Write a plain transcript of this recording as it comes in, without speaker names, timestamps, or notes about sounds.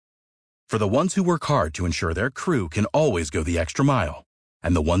For the ones who work hard to ensure their crew can always go the extra mile,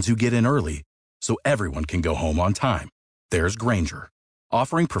 and the ones who get in early so everyone can go home on time, there's Grainger,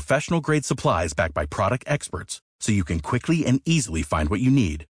 offering professional-grade supplies backed by product experts so you can quickly and easily find what you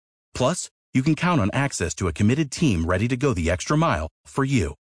need. Plus, you can count on access to a committed team ready to go the extra mile for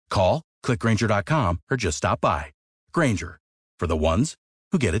you. Call, click Grainger.com, or just stop by. Grainger, for the ones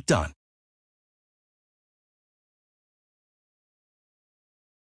who get it done.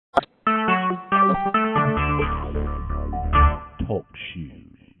 Talk shoes.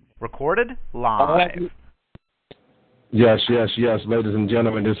 Recorded live. Yes, ladies and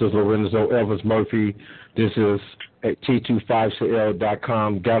gentlemen, this is Lorenzo Elvis Murphy. This is at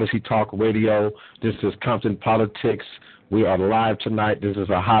T25CL.com, Galaxy Talk Radio. This is Compton Politics. We are live tonight. This is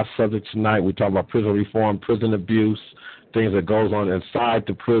a hot subject tonight. We're talking about prison reform, prison abuse, things that goes on inside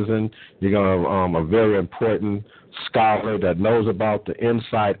the prison. You're going to a very important scholar that knows about the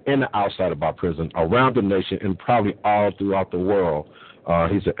inside and the outside about prison around the nation and probably all throughout the world.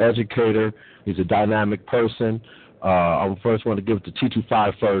 He's an educator. He's a dynamic person. I first want to give it to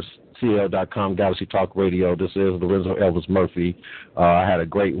T25 first, CL.com, Galaxy Talk Radio. This is Lorenzo Elvis Murphy. I had a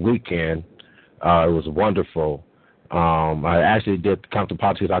great weekend. It was wonderful. I actually did Compton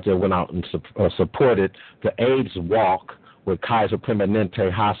Politics out there, went out and supported the AIDS walk with Kaiser Permanente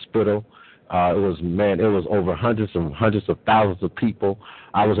Hospital. It was over hundreds of thousands of people.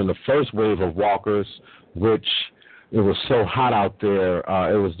 I was in the first wave of walkers, which it was so hot out there.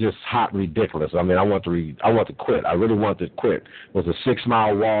 It was just hot, ridiculous. I mean, I want to quit. I really wanted to quit. It was a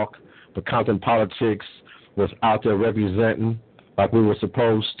 6-mile walk. But Compton Politics was out there representing like we were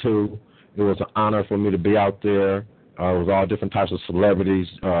supposed to. It was an honor for me to be out there. It was all different types of celebrities.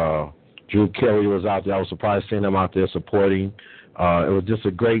 Drew Carey was out there. I was surprised seeing him out there supporting. It was just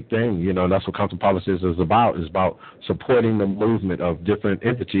a great thing, you know. And that's what Compton Politics is about. It's about supporting the movement of different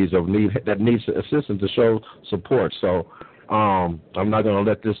entities that needs assistance to show support. So I'm not going to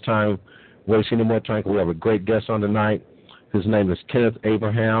let this time waste any more time. We have a great guest on tonight. His name is Kenneth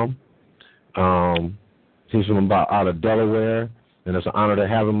Abraham. He's from out of Delaware, and it's an honor to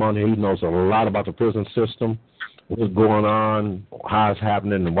have him on here. He knows a lot about the prison system, what's going on, how it's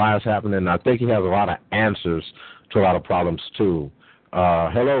happening, and why it's happening. And I think he has a lot of answers to a lot of problems, too.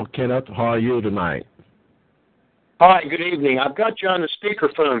 Hello, Kenneth. How are you tonight? Hi, good evening. I've got you on the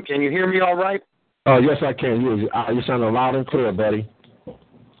speakerphone. Can you hear me all right? Oh, yes, I can. You sound loud and clear, buddy.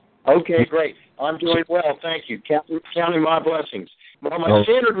 Okay, great. I'm doing well, thank you. Counting my blessings. Well, my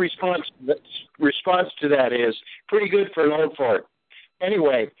standard response to that is pretty good for an old fart.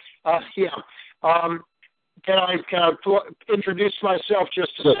 Anyway, Can I introduce myself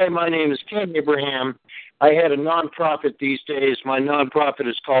just to say my name is Ken Abraham. I head a nonprofit these days. My nonprofit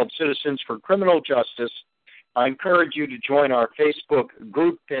is called Citizens for Criminal Justice. I encourage you to join our Facebook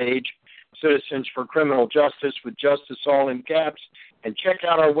group page, Citizens for Criminal Justice, with justice all in caps, and check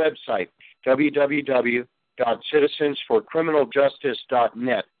out our website,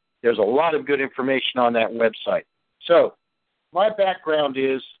 www.citizensforcriminaljustice.net. There's a lot of good information on that website. So, my background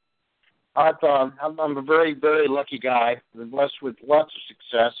is I'm a very, very lucky guy. I'm blessed with lots of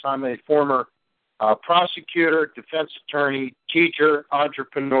success. I'm a former prosecutor, defense attorney, teacher,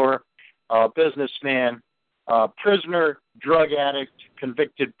 entrepreneur, businessman, prisoner, drug addict,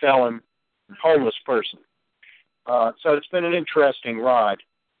 convicted felon, and homeless person. So it's been an interesting ride.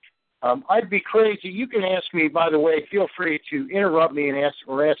 I'd be crazy. You can ask me, by the way, feel free to interrupt me and ask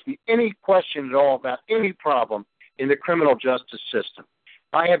me any question at all about any problem in the criminal justice system.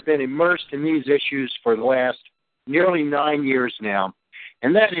 I have been immersed in these issues for the last nearly 9 years now,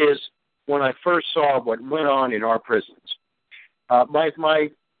 and that is when I first saw what went on in our prisons. My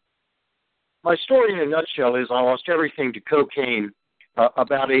story in a nutshell is I lost everything to cocaine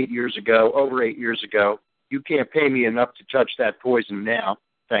about 8 years ago, over 8 years ago. You can't pay me enough to touch that poison now,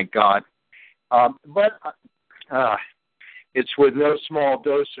 thank God. But it's with no small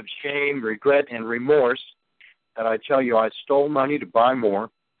dose of shame, regret, and remorse that I tell you I stole money to buy more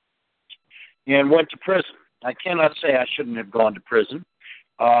and went to prison. I cannot say I shouldn't have gone to prison.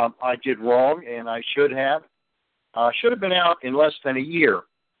 I did wrong, and I should have. Should have been out in less than a year.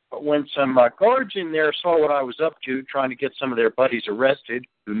 But when some guards in there saw what I was up to, trying to get some of their buddies arrested,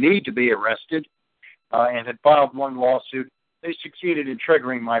 who need to be arrested, and had filed one lawsuit, they succeeded in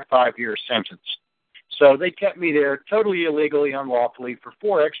triggering my 5-year sentence. So they kept me there totally illegally, unlawfully, for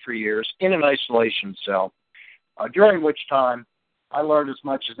 4 extra years in an isolation cell, during which time I learned as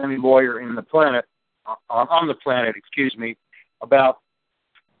much as any lawyer on the planet, about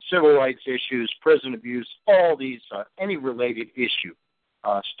civil rights issues, prison abuse, all these, any related issue,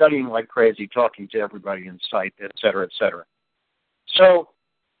 studying like crazy, talking to everybody in sight, et cetera, et cetera. So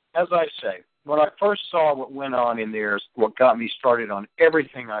as I say, when I first saw what went on in there is what got me started on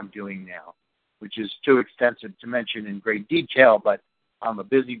everything I'm doing now, which is too extensive to mention in great detail, but I'm a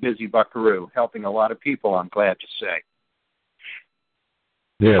busy, busy buckaroo, helping a lot of people, I'm glad to say.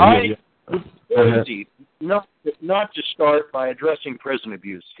 It's easy not to start by addressing prison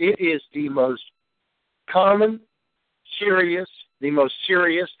abuse. It is the most common, the most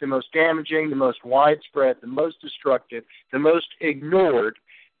serious, the most damaging, the most widespread, the most destructive, the most ignored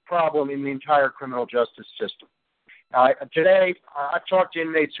problem in the entire criminal justice system. Today, I've talked to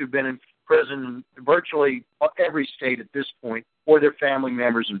inmates who've been in prison in virtually every state at this point, or their family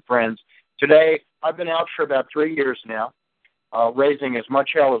members and friends. Today, I've been out for about 3 years now, raising as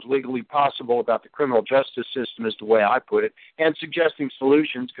much hell as legally possible about the criminal justice system is the way I put it, and suggesting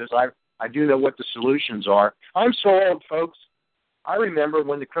solutions because I do know what the solutions are. I'm so old, folks. I remember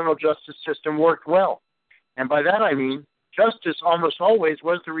when the criminal justice system worked well. And by that I mean justice almost always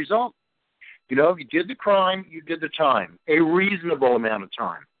was the result. You know, if you did the crime, you did the time, a reasonable amount of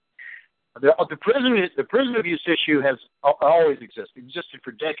time. The prison abuse issue has always existed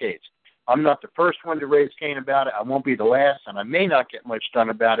for decades. I'm not the first one to raise Cain about it. I won't be the last, and I may not get much done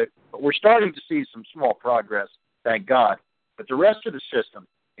about it. But we're starting to see some small progress, thank God. But the rest of the system,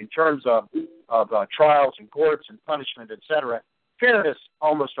 in terms of trials and courts and punishment, et cetera, fairness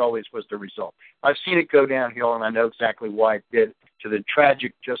almost always was the result. I've seen it go downhill, and I know exactly why it did, to the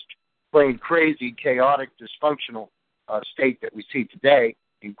tragic, just plain crazy, chaotic, dysfunctional state that we see today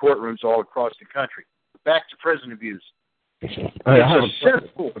in courtrooms all across the country. Back to prison abuse. I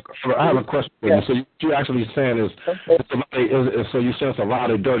have a question for you. So you're actually saying is so you sense a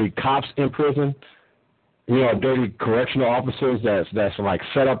lot of dirty cops in prison? You know, dirty correctional officers that's like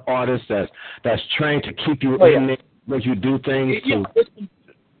setup artists that's trained to keep you in there, make you do things.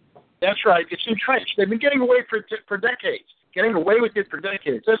 That's right. It's entrenched. They've been getting away for decades. Getting away with it for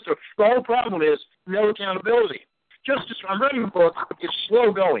decades. That's the whole problem is no accountability. Justice. I'm writing a book. It's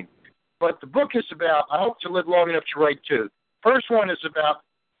slow going, but the book is about. I hope to live long enough to write two. First one is about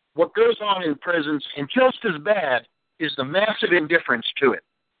what goes on in prisons, and just as bad is the massive indifference to it.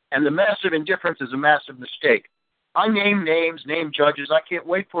 And the massive indifference is a massive mistake. I name names, name judges. I can't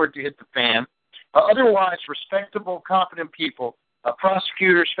wait for it to hit the fan. Otherwise, respectable, competent people,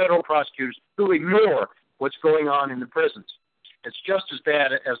 prosecutors, federal prosecutors, who ignore what's going on in the prisons. It's just as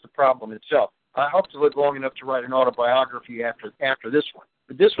bad as the problem itself. I hope to live long enough to write an autobiography after this one.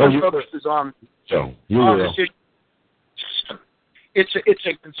 But this one focuses on this issue. It's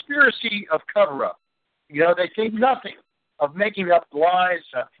a conspiracy of cover-up. You know, they think nothing of making up lies,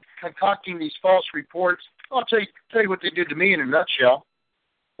 concocting these false reports. I'll tell you what they did to me in a nutshell.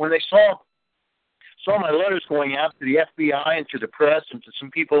 When they saw my letters going out to the FBI and to the press and to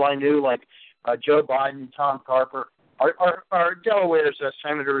some people I knew like Joe Biden, Tom Carper, our Delaware's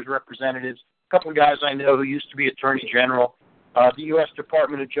senators, representatives, a couple of guys I know who used to be attorney general, the U.S.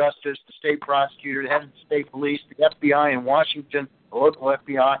 Department of Justice, the state prosecutor, the head of the state police, the FBI in Washington, the local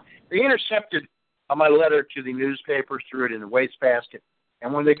FBI. They intercepted my letter to the newspapers, threw it in the wastebasket.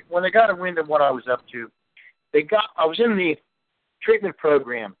 And when they got a wind of what I was up to, I was in the treatment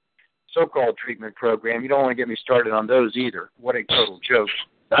program, so-called treatment program. You don't want to get me started on those either. What a total joke.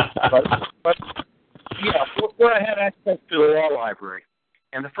 but yeah, where I had access to the law library.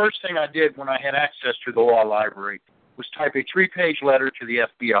 And the first thing I did when I had access to the law library was type a 3-page letter to the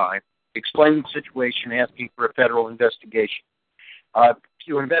FBI explaining the situation, asking for a federal investigation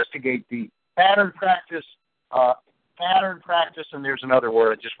to investigate the pattern practice, and there's another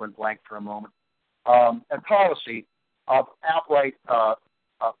word, I just went blank for a moment, and policy of outright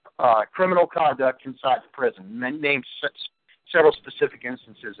criminal conduct inside the prison, and then named several specific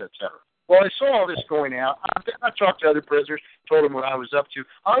instances, et cetera. Well, I saw all this going out. I talked to other prisoners, told them what I was up to.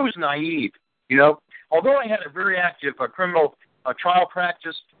 I was naive, you know. Although I had a very active criminal trial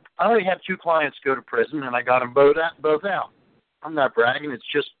practice, I only had 2 clients go to prison, and I got them both out. I'm not bragging. It's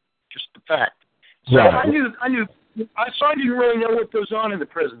just the fact. So I didn't really know what goes on in the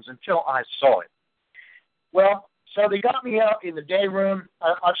prisons until I saw it. Well, so they got me out in the day room.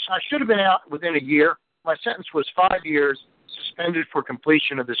 I should have been out within a year. My sentence was 5 years, suspended for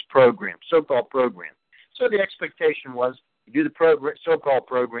completion of this program, so-called program. So the expectation was you do the so-called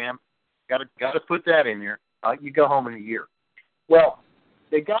program, got to put that in there. You go home in a year. Well,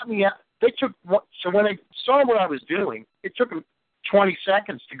 they got me out. So when they saw what I was doing, it took them 20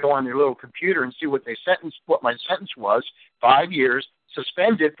 seconds to go on their little computer and see what my sentence was, 5 years,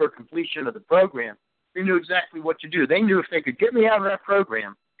 suspended for completion of the program. They knew exactly what to do. They knew if they could get me out of that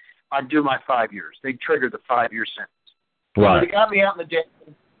program, I'd do my 5 years. They'd trigger the 5-year sentence. Right. So they got me out in the day,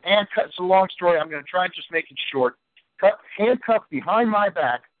 it's a long story. I'm going to try and just make it short. Handcuffed behind my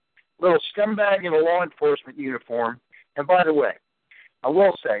back little scumbag in a law enforcement uniform. And by the way, I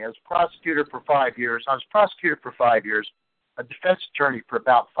will say, as a prosecutor for 5 years, I was a prosecutor for 5 years, a defense attorney for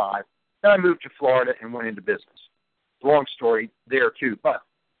about 5. Then I moved to Florida and went into business. Long story there, too. But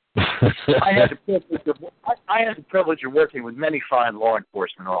I had the privilege of working with many fine law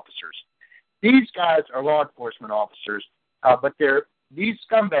enforcement officers. These guys are law enforcement officers, but these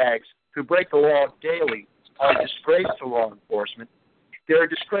scumbags who break the law daily are a disgrace to law enforcement. They're a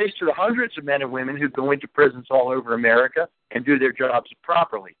disgrace to the hundreds of men and women who go into prisons all over America and do their jobs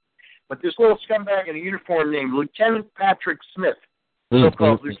properly. But this little scumbag in a uniform named Lieutenant Patrick Smith,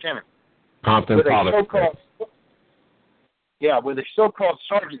 so-called lieutenant, with a so-called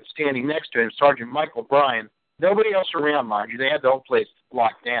sergeant standing next to him, Sergeant Michael Bryan, nobody else around, mind you. They had the whole place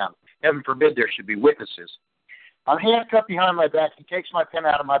locked down. Heaven forbid there should be witnesses. I'm handcuffed behind my back. He takes my pen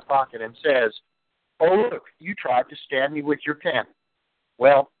out of my pocket and says, "Oh, look, you tried to stab me with your pen."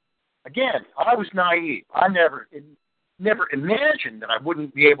 Well, again, I was naive. I never imagined that I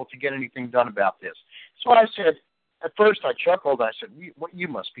wouldn't be able to get anything done about this. So I said, at first I chuckled. I said, you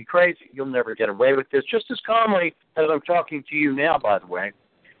must be crazy. You'll never get away with this. Just as calmly as I'm talking to you now, by the way.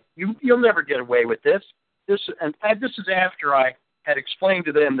 You'll never get away with this. This is after I had explained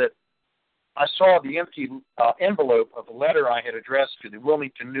to them that I saw the empty envelope of a letter I had addressed to the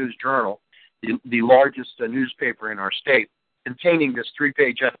Wilmington News Journal, the largest newspaper in our state, containing this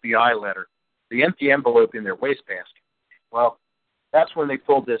 3-page FBI letter, the empty envelope in their wastebasket. Well, that's when they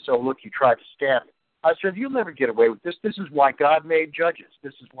pulled this, "Oh, look, you tried to stab me." I said, "You'll never get away with this. This is why God made judges.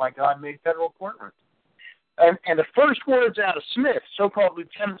 This is why God made federal courtrooms." And the first words out of Smith, so-called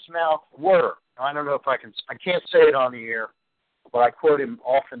lieutenant's mouth, were, I don't know if I can't say it on the air, but I quote him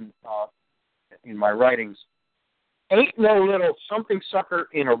often in my writings, "Ain't no little something sucker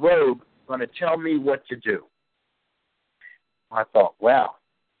in a robe going to tell me what to do." I thought, wow.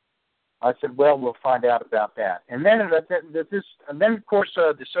 I said, well, we'll find out about that. And then, of course,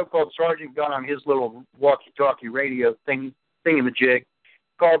 the so-called sergeant got on his little walkie-talkie radio thingamajig,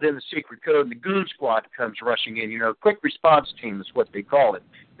 called in the secret code, and the goon squad comes rushing in. Quick response team is what they call it.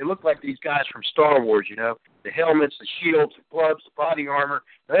 They look like these guys from Star Wars, the helmets, the shields, the gloves, the body armor.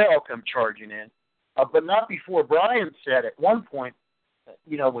 They all come charging in. But not before Bryan said at one point,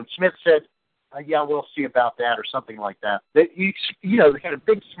 when Smith said, "Yeah, we'll see about that," or something like that. They had a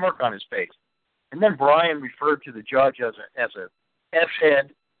big smirk on his face. And then Bryan referred to the judge as a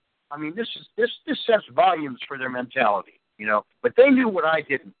F-head. I mean, this says volumes for their mentality, But they knew what I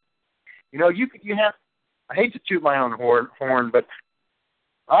didn't. I hate to toot my own horn, but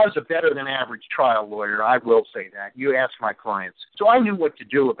I was a better than average trial lawyer. I will say that. You ask my clients. So I knew what to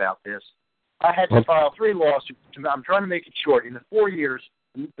do about this. I had to file 3 lawsuits. I'm trying to make it short. In the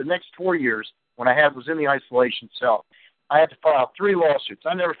next 4 years, when I was in the isolation cell, I had to file 3 lawsuits.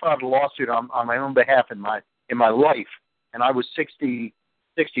 I never filed a lawsuit on my own behalf in my life, and I was 60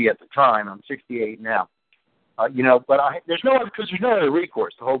 at the time. I'm 68 now. But there's no other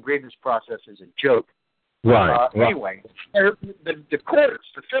recourse. The whole grievance process is a joke. Right. Anyway, the courts,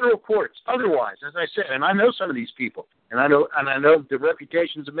 the federal courts, otherwise, as I said, and I know some of these people, and I know the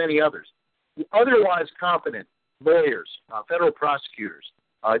reputations of many others. The otherwise competent lawyers, federal prosecutors,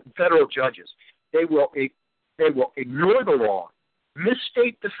 federal judges, they will ignore the law,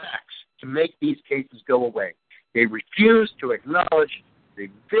 misstate the facts to make these cases go away. They refuse to acknowledge the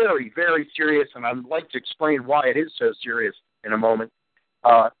very, very serious, and I'd like to explain why it is so serious in a moment,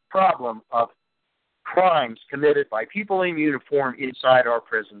 problem of crimes committed by people in uniform inside our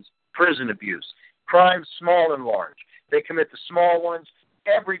prisons, prison abuse, crimes small and large. They commit the small ones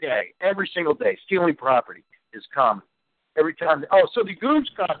every day, every single day. Stealing property is common. Every time. So the goon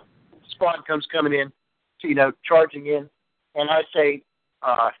squad comes coming in, charging in, and I say,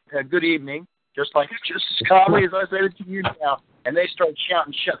 "Good evening," just as calmly as I said it to you now. And they start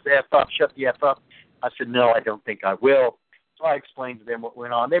shouting, "Shut the F up, shut the F up." I said, "No, I don't think I will." So I explained to them what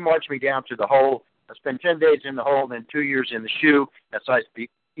went on. They marched me down to the hole. I spent 10 days in the hole, then 2 years in the SHU. That's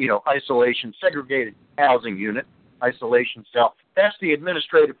isolation, segregated housing unit, isolation cell. That's the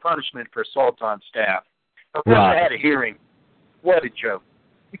administrative punishment for assault on staff. Of course, I had a hearing. What a joke.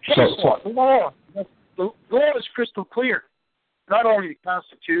 The case law, the law is crystal clear. Not only the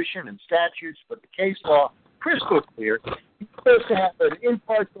Constitution and statutes, but the case law, crystal clear. You're supposed to have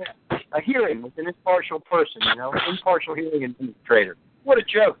a hearing with an impartial person, impartial hearing administrator. What a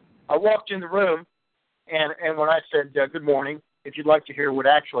joke. I walked in the room, and when I said, "Good morning, if you'd like to hear what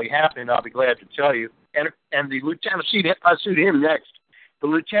actually happened, I'll be glad to tell you." And the lieutenant, I sued him next. The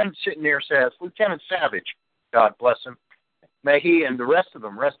lieutenant sitting there says, Lieutenant Savage, God bless him, may he and the rest of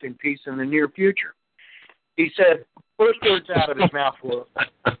them rest in peace in the near future. He said, first words out of his mouth were, well,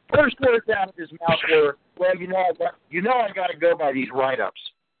 I got to go by these write-ups.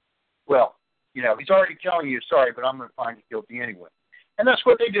 Well, he's already telling you, sorry, but I'm going to find you guilty anyway. And that's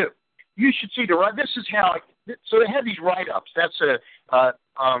what they do. You should see this is how, so they have these write-ups. That's they're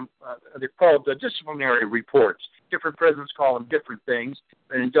called the disciplinary reports. Different prisons call them different things.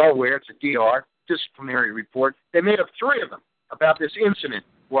 And in Delaware, it's a DR, disciplinary report. They made up 3 of them about this incident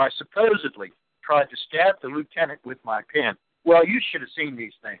where I supposedly tried to stab the lieutenant with my pen. Well, you should have seen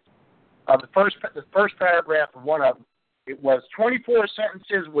these things. The first paragraph of one of them, it was 24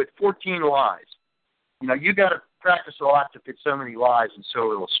 sentences with 14 lies. You got to practice a lot to fit so many lies in so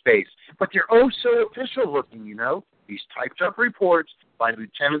little space. But they're so official looking, These typed up reports by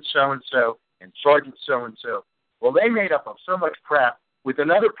Lieutenant so-and-so and Sergeant so-and-so. Well, they made up of so much crap with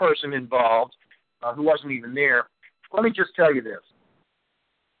another person involved who wasn't even there. Let me just tell you this.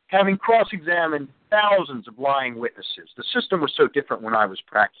 Having cross-examined thousands of lying witnesses, the system was so different when I was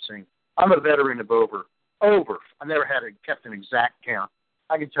practicing. I'm a veteran of over. I never kept an exact count.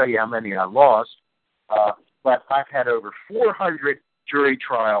 I can tell you how many I lost, but I've had over 400 jury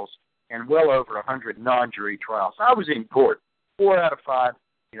trials and well over 100 non-jury trials. I was in court 4 out of 5,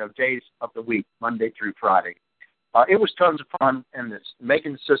 days of the week, Monday through Friday. It was tons of fun, and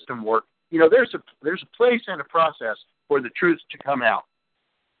making the system work. There's a place and a process for the truth to come out.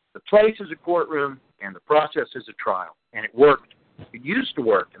 The place is a courtroom, and the process is a trial, and it worked. It used to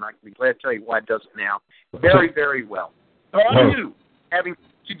work, and I can be glad to tell you why it doesn't now, very, very well. So I knew, having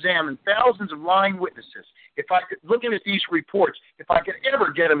examined thousands of lying witnesses, if I could, looking at these reports, if I could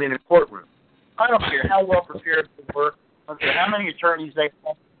ever get them in a courtroom, I don't care how well prepared they were, I don't care how many attorneys they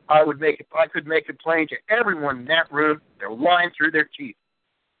had, I could make it plain to everyone in that room, they're lying through their teeth.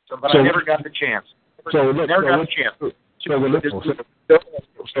 But I never got the chance. So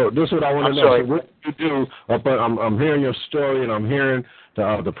this is what I want to know. So what do you do? I'm hearing your story, and I'm hearing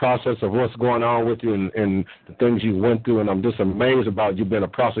the process of what's going on with you and the things you went through, and I'm just amazed about you being a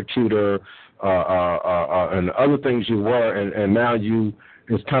prosecutor and the other things you were, and now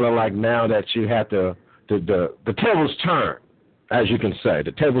it's kind of like now that you have the tables turned, as you can say.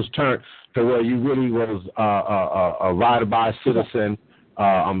 The tables turned to where you really was a ride-by citizen.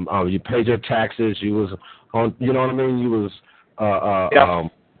 You paid your taxes. You was on. You know what I mean. You was.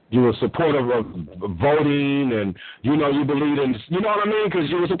 You were supportive of voting, and you believed in. You know what I mean? Because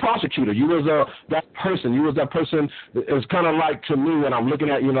you was a prosecutor. You was that person. You was that person. It's kind of like, to me, when I'm looking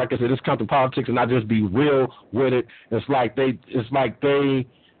at you, like I said, this comes to politics, and I just be real with it. It's like they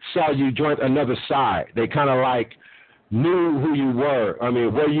saw you join another side. They kind of like knew who you were. I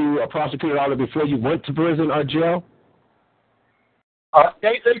mean, were you a prosecutor already before you went to prison or jail? I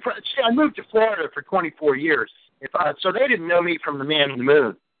moved to Florida for 24 years. So they didn't know me from the man in the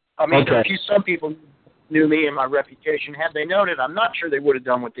moon. I mean, okay. Some people knew me and my reputation. Had they known it, I'm not sure they would have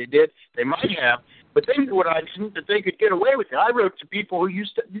done what they did. They might have, but they knew what I didn't, that they could get away with it. I wrote to people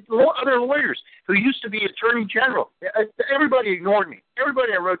other lawyers who used to be attorney general. Everybody ignored me.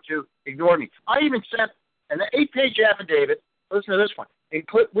 Everybody I wrote to ignored me. I even sent an 8-page affidavit. Listen to this one,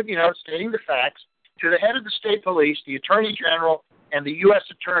 stating the facts to the head of the state police, the attorney general, and the U.S.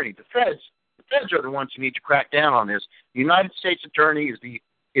 attorney. The feds are the ones who need to crack down on this. The United States attorney is the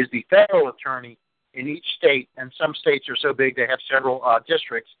federal attorney in each state, and some states are so big they have several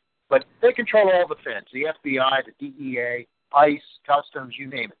districts, but they control all the feds, the FBI, the DEA, ICE, Customs, you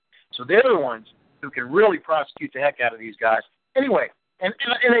name it. So they're the ones who can really prosecute the heck out of these guys. Anyway, and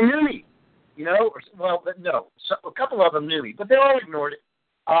they knew me, no. So a couple of them knew me, but they all ignored it.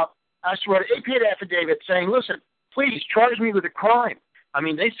 I wrote an 8-page affidavit saying, listen, please charge me with a crime. I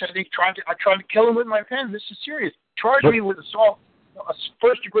mean, they said I tried to kill him with my pen. This is serious. Charge me with assault,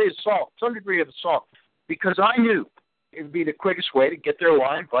 first-degree assault, some degree of assault, because I knew it would be the quickest way to get their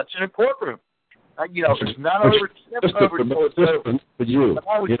lying butts in a courtroom. It's not over. But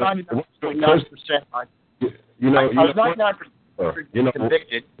I was 99%. I was 99%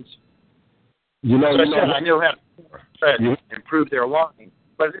 convicted. I knew how to improve their lying,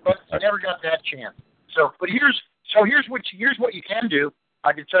 but I never got that chance. So here's what you can do.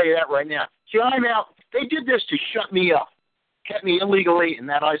 I can tell you that right now. See, I'm out. They did this to shut me up, kept me illegally in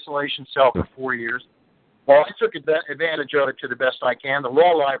that isolation cell for 4 years. Well, I took advantage of it to the best I can. The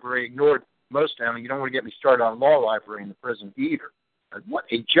law library ignored most of them. You don't want to get me started on law library in the prison either. What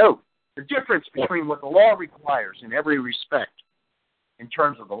a joke. The difference between what the law requires in every respect, in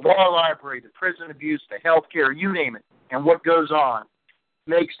terms of the law library, the prison abuse, the health care, you name it, and what goes on,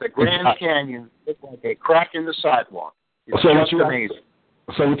 makes the Grand Canyon look like a crack in the sidewalk. It's just amazing.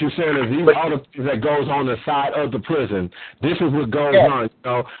 So what you're saying is these are the things that goes on the side of the prison. This is what goes on, you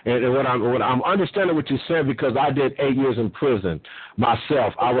know. And what I'm understanding what you're saying, because I did 8 years in prison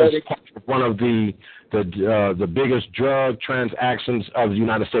myself. I was one of the biggest drug transactions of the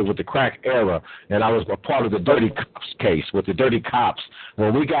United States with the crack era, and I was a part of the Dirty Cops case with the Dirty Cops.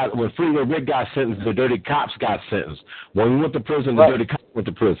 When Freeway Rick got sentenced, the Dirty Cops got sentenced. When we went to prison, the Dirty Cops went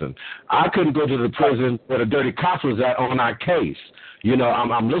to prison. I couldn't go to the prison where the Dirty Cops was at on our case. You know,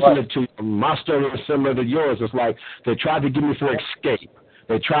 I'm listening to my story is similar to yours. It's like they tried to get me for escape.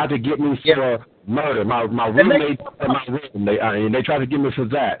 They tried to get me for murder. My roommate in my room. They tried to get me for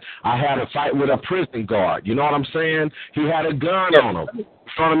that. I had a fight with a prison guard. You know what I'm saying? He had a gun on him. You know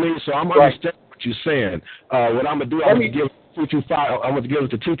what I mean? So I'm understanding what you're saying. What I'm gonna do, I'm gonna give 225. I'm gonna give it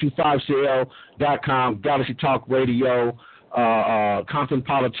to 225cl.com. Galaxy Talk Radio. Compton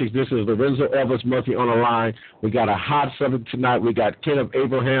Politics. This is Lorenzo Elvis Murphy on the line. We got a hot subject tonight. We got Kenneth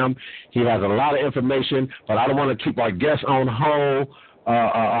Abraham. He has a lot of information, but I don't want to keep our guests on hold.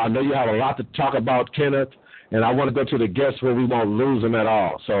 I know you have a lot to talk about, Kenneth, and I want to go to the guests where we won't lose them at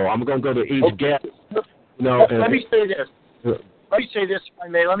all. So I'm going to go to each guest. You know, let me say this. Let me say this, if I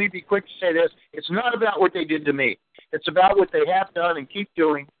may. Let me be quick to say this. It's not about what they did to me. It's about what they have done and keep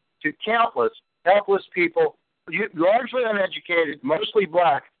doing to countless helpless people, largely uneducated, mostly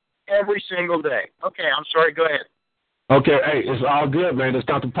black, every single day. Okay, I'm sorry. Go ahead. Okay, hey, it's all good, man. It's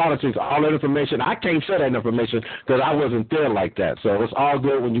not the politics. All that information, I can't say that information because I wasn't there like that. So it's all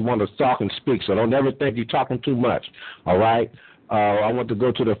good when you want to talk and speak. So don't ever think you're talking too much, all right? I want to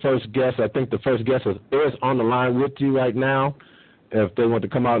go to the first guest. I think the first guest is on the line with you right now. If they want to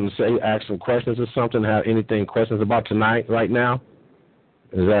come out and ask some questions or something, have anything questions about tonight right now?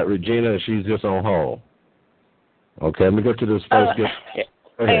 Is that Regina? She's just on hold. Okay, let me go to this first guest.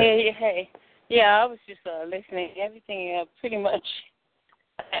 Hey. Yeah, I was just listening. Everything pretty much.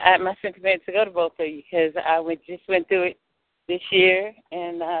 My sentiments to go to both of you because I just went through it this year,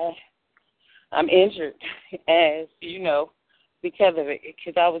 and I'm injured, as you know, because of it.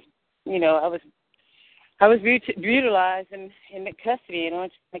 Because I was brutalized in the custody, in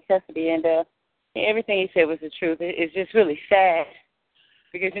Orange County custody, and everything he said was the truth. It's just really sad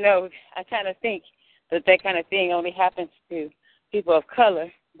because I kind of think that kind of thing only happens to people of color,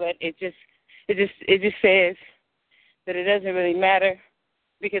 but it just says that it doesn't really matter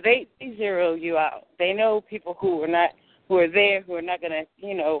because they zero you out. They know people who are not going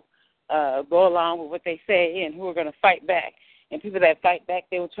to go along with what they say and who are going to fight back. And people that fight back,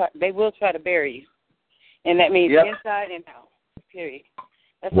 they will try to bury you, and that means inside and out. Period.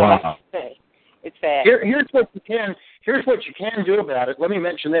 That's all I have to say. It's sad. Here's what you can do about it. Let me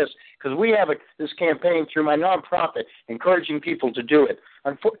mention this because we have this campaign through my nonprofit encouraging people to do it.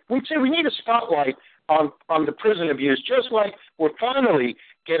 We say we need a spotlight on the prison abuse, just like we're finally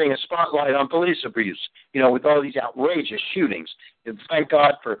getting a spotlight on police abuse. With all these outrageous shootings. And thank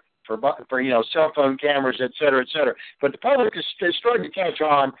God for cell phone cameras, et cetera, et cetera. But the public is starting to catch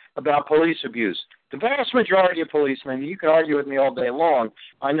on about police abuse. The vast majority of policemen, you can argue with me all day long,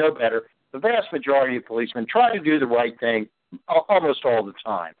 I know better. The vast majority of policemen try to do the right thing almost all the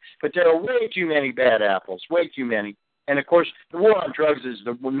time. But there are way too many bad apples, way too many. And, of course, the war on drugs is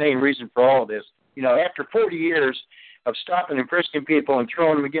the main reason for all of this. After 40 years of stopping and frisking people and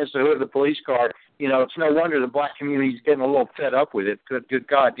throwing them against the hood of the police car, it's no wonder the black community is getting a little fed up with it. Good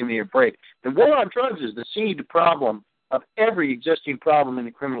God, give me a break. The war on drugs is the seed problem of every existing problem in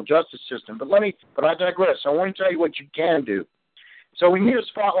the criminal justice system. But I digress. I want to tell you what you can do. So we need a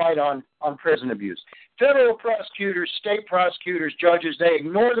spotlight on prison abuse. Federal prosecutors, state prosecutors, judges, they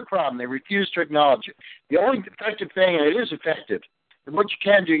ignore the problem. They refuse to acknowledge it. The only effective thing, and it is effective, and what you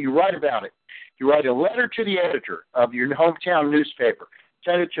can do, you write about it. You write a letter to the editor of your hometown newspaper.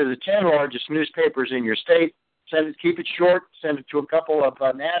 Send it to the 10 largest newspapers in your state. Keep it short. Send it to a couple of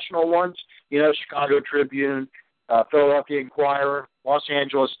national ones, Chicago Tribune, Philadelphia Inquirer, Los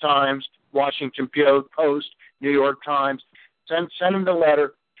Angeles Times, Washington Post, New York Times. Send them the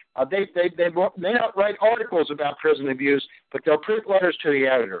letter. They may not write articles about prison abuse, but they'll print letters to the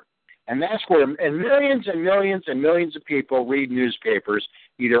editor. And that's where millions and millions and millions of people read newspapers,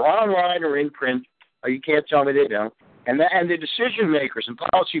 either online or in print. You can't tell me they don't. And the decision makers and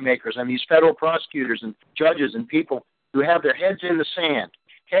policy makers and these federal prosecutors and judges and people who have their heads in the sand,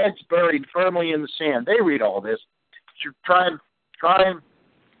 heads buried firmly in the sand, they read all this to try and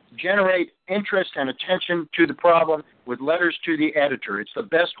generate interest and attention to the problem with letters to the editor. It's the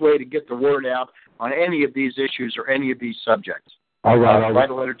best way to get the word out on any of these issues or any of these subjects. All right. Write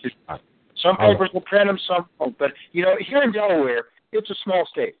a letter to some papers will print them, some won't. But, here in Delaware, it's a small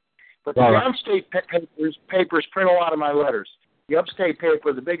state. But the downstate papers print a lot of my letters. the upstate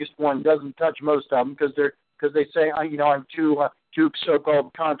paper, the biggest one, doesn't touch most of them because they say, I'm too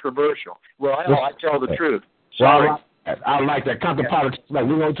so-called controversial. Well, hell, I tell the truth. Sorry. Well, I like that. Compton Politics. Like,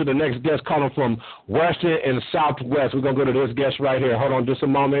 we're going to the next guest calling from Western and Southwest. We're going to go to this guest right here. Hold on just a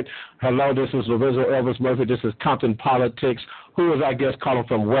moment. Hello, this is Lorenzo Elvis Murphy. This is Compton Politics. Who is our guest calling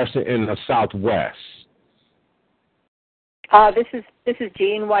from Western and the Southwest? This is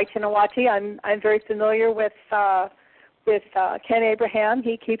Jean White-Chinawati. I'm very familiar with Ken Abraham.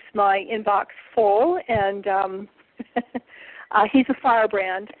 He keeps my inbox full, and he's a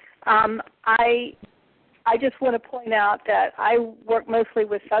firebrand. I just want to point out that I work mostly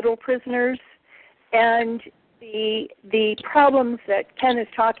with federal prisoners, and the problems that Ken is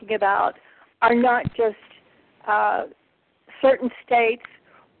talking about are not just certain states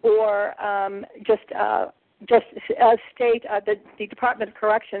or just a state, the Department of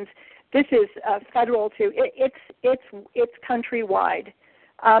Corrections. This is federal too. It's countrywide.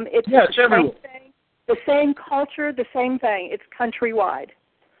 It's the same culture, the same thing. It's countrywide.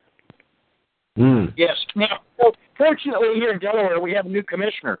 Yes. Now, fortunately, here in Delaware, we have a new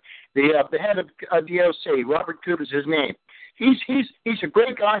commissioner. The head of DOC, Robert Koop is his name. He's a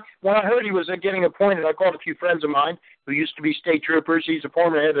great guy. When I heard he was getting appointed, I called a few friends of mine who used to be state troopers. He's a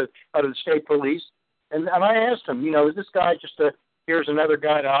former head of the state police, and I asked him, is this guy just here's another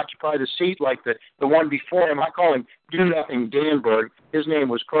guy to occupy the seat like the one before him? I call him Do Nothing Danberg. His name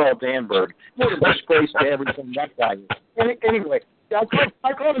was Carl Danberg. What a disgrace to everything that guy is. Anyway.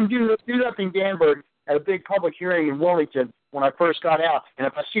 I called him Do Nothing Danberg at a big public hearing in Wilmington when I first got out. And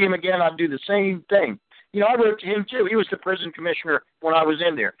if I see him again, I'd do the same thing. I wrote to him, too. He was the prison commissioner when I was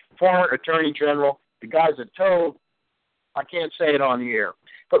in there. Former attorney general. The guy's a toad. I can't say it on the air.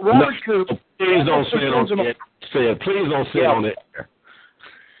 But Robert Koop... Please don't say it on the air. Please don't say it on the air.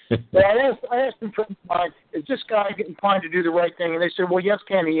 Well, I asked some friends of mine, is this guy inclined to do the right thing? And they said, well, yes,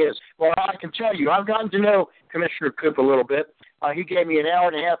 Ken, he is. Well, I can tell you, I've gotten to know Commissioner Koop a little bit. He gave me an hour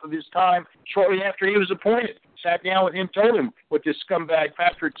and a half of his time shortly after he was appointed. Sat down with him, told him what this scumbag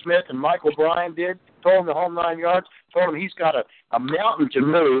Patrick Smith and Michael Bryan did, told him the whole 9 yards, told him he's got a mountain to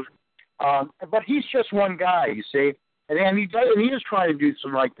move. But he's just one guy, you see. And he is trying to do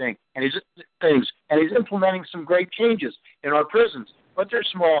some right things, and he's implementing some great changes in our prisons. But they're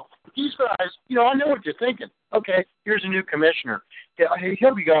small. These guys, I know what you're thinking. Okay, here's a new commissioner. Yeah,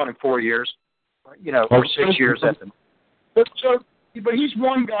 he'll be gone in 4 years, or 6 years at them. But he's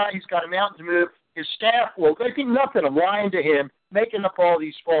one guy. He's got a mountain to move. His staff they think nothing of lying to him, making up all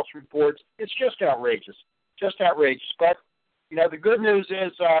these false reports. It's just outrageous. But, the good news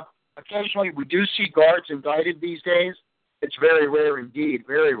is occasionally we do see guards indicted these days. It's very rare indeed,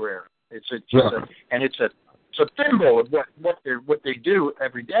 very rare. It's a symbol of what they do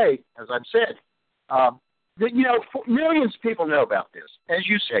every day, as I've said. Millions of people know about this. As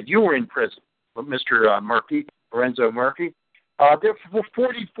you said, you were in prison, Mr. Murphy, Lorenzo Murphy. There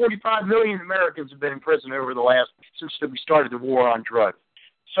 45 million Americans have been in prison since we started the war on drugs.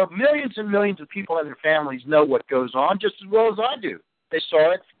 So millions and millions of people and their families know what goes on just as well as I do. They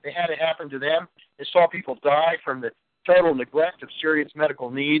saw it. They had it happen to them. They saw people die from the total neglect of serious medical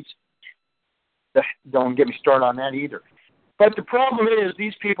needs. Don't get me started on that either. But the problem is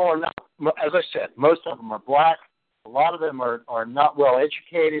these people are not, as I said, most of them are black. A lot of them are not well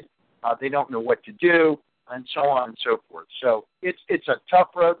educated. They don't know what to do, and so on and so forth. So it's a tough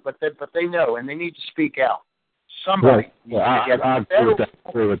road, but they know, and they need to speak out. Somebody needs to get I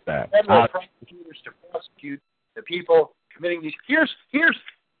agree with that. Federal prosecutors to prosecute the people committing these.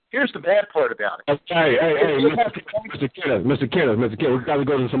 Here's the bad part about it. Hey, Mr. Kenneth, we got to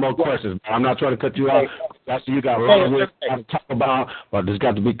go to some more questions. I'm not trying to cut you off. You got a lot of to talk about, but there's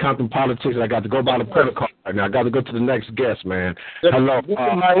got to be Compton Politics. I got to go by the protocol right now. I got to go to the next guest, man. Hello.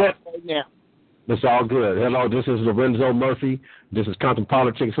 It's all good. Hello, this is Lorenzo Murphy. This is Compton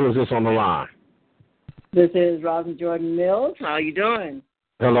Politics. Who is this on the line? This is Rosin Jordan Mills. How you doing?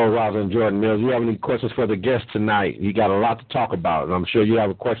 Hello, Rosin Jordan Mills. You have any questions for the guest tonight? You got a lot to talk about, and I'm sure you have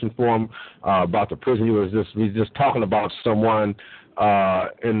a question for him about the prison. We were just talking about someone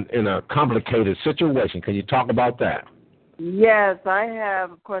in a complicated situation. Can you talk about that? Yes, I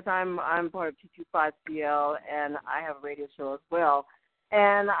have. Of course, I'm part of 225CL, and I have a radio show as well.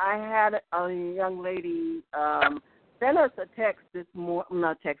 And I had a young lady send us a text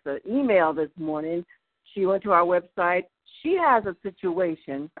an email this morning. She went to our website. She has a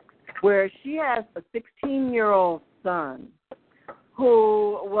situation where she has a 16-year-old son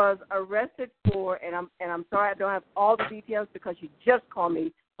who was arrested for, and I'm sorry I don't have all the details because she just called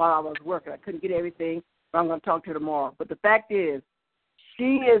me while I was working. I couldn't get everything, but I'm going to talk to her tomorrow. But the fact is,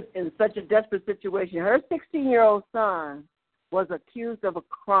 she is in such a desperate situation. Her 16-year-old son was accused of a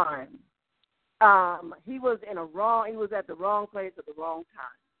crime. He was at the wrong place at the wrong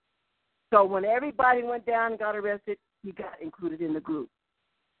time. So when everybody went down and got arrested, he got included in the group.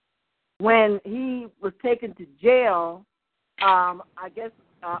 When he was taken to jail, I guess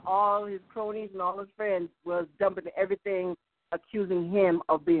all his cronies and all his friends was dumping everything, accusing him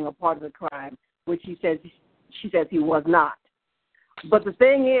of being a part of the crime, which she says he was not. But the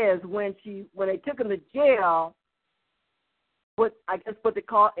thing is, when they took him to jail, what they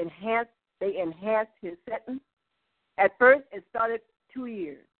call they enhanced his sentence. At first, it started 2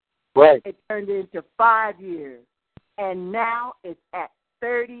 years. Right. It turned into 5 years, and now it's at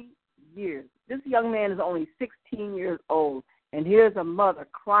 30 years. This young man is only 16 years old, and here's a mother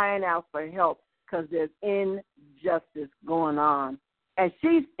crying out for help because there's injustice going on, and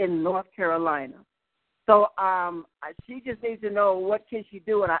she's in North Carolina. So she just needs to know what can she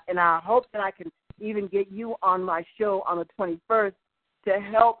do, and I hope that I can even get you on my show on the 21st to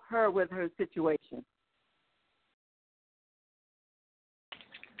help her with her situation.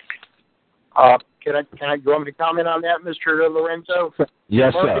 Can I go on to comment on that, Mr. Lorenzo?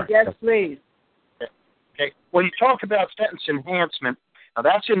 Yes, sir. Yes, please. Okay. When you talk about sentence enhancement, now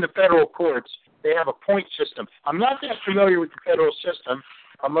that's in the federal courts. They have a point system. I'm not that familiar with the federal system.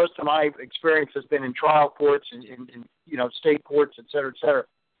 Most of my experience has been in trial courts and state courts, et cetera,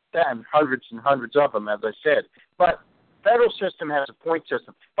 and hundreds of them, as I said. But federal system has a point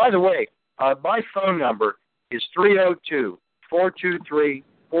system. By the way, my phone number is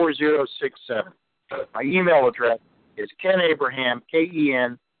 302-423-4067. My email address is kenabraham,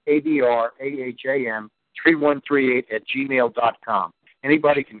 KENABRAHAM, 3138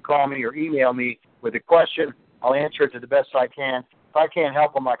 Anybody can call me or email me with a question. I'll answer it to the best I can. If I can't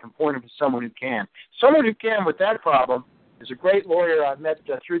help them, I can point them to someone who can. Someone who can with that problem is a great lawyer I've met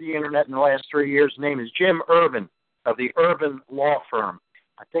through the Internet in the last 3 years. His name is Jim Irvin of the Irvin Law Firm.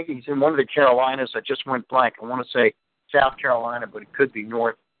 I think he's in one of the Carolinas. I just went blank. I want to say South Carolina, but it could be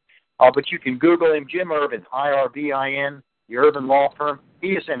North. But you can Google him, Jim Irvin, IRVIN, the Irvin Law Firm. He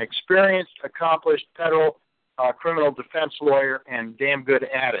is an experienced, accomplished federal criminal defense lawyer and damn good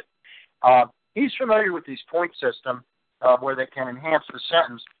at it. He's familiar with these point system where they can enhance the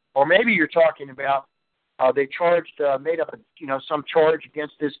sentence. Or maybe you're talking about they made up some charge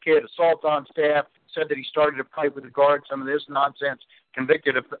against this kid, assault on staff, said that he started a fight with a guard, some of this nonsense,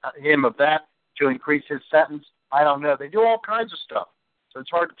 convicted him of that to increase his sentence. I don't know. They do all kinds of stuff. So it's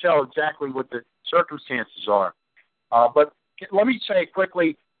hard to tell exactly what the circumstances are. But let me say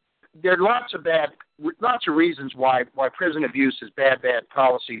quickly, there are lots of reasons why prison abuse is bad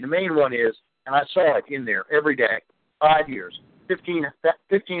policy. The main one is, and I saw it in there every day, 5 years,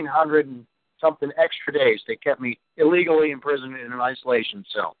 1,500 and something extra days they kept me illegally imprisoned in an isolation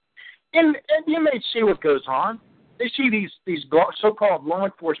cell. And the inmates see what goes on. They see these so-called law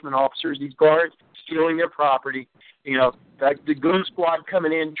enforcement officers, these guards, stealing their property, the goon squad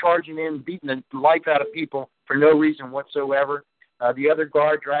coming in, charging in, beating the life out of people for no reason whatsoever. The other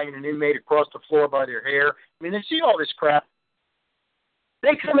guard dragging an inmate across the floor by their hair. I mean, they see all this crap.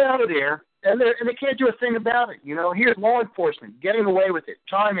 They come out of there, and they can't do a thing about it. Here's law enforcement getting away with it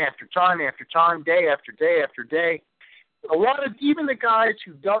time after time after time, day after day after day. A lot of, even the guys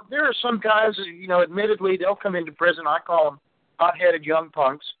who don't, there are some guys, admittedly, they'll come into prison. I call them hot-headed young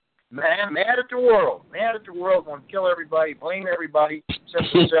punks. Mad at the world, want to kill everybody, blame everybody,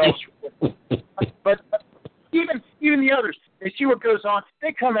 except themselves. But even the others, they see what goes on.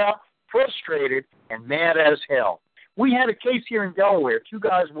 They come out frustrated and mad as hell. We had a case here in Delaware. 2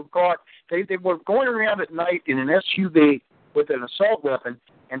 guys were caught. They were going around at night in an SUV with an assault weapon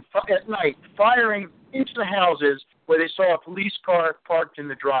and at night firing into the houses where they saw a police car parked in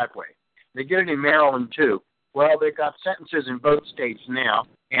the driveway. They did it in Maryland, too. Well, they've got sentences in both states now,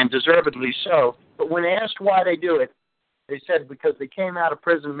 and deservedly so. But when asked why they do it, they said because they came out of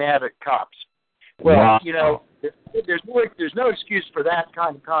prison mad at cops. Well, wow. There's no excuse for that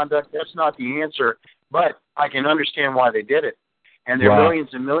kind of conduct. That's not the answer. But I can understand why they did it. And there are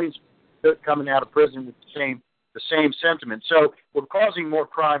millions and millions of coming out of prison with the same sentiment. So we're causing more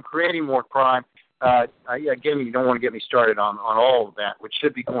crime, creating more crime. Again, you don't want to get me started on all of that, which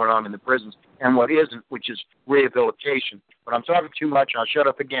should be going on in the prisons, and what isn't, which is rehabilitation. But I'm talking too much. I'll shut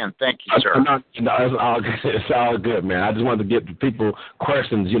up again. Thank you, sir. No, it's all good, man. I just wanted to get people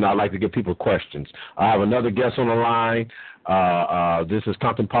questions. I like to give people questions. I have another guest on the line. This is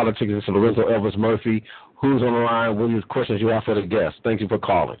Compton Politics. This is Lorenzo Elvis Murphy. Who's on the line? What are the questions you have for the guest? Thank you for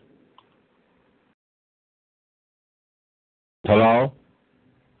calling. Hello?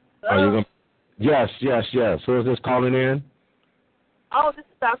 Are you going? Yes. Who is this calling in? Oh, this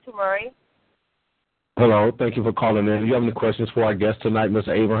is Dr. Murray. Hello, thank you for calling in. Do you have any questions for our guest tonight, Mr.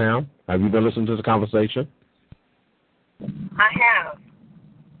 Abraham? Have you been listening to the conversation? I have.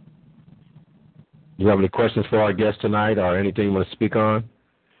 Do you have any questions for our guest tonight or anything you want to speak on?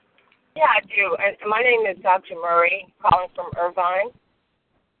 Yeah, I do. And my name is Dr. Murray, calling from Irvine.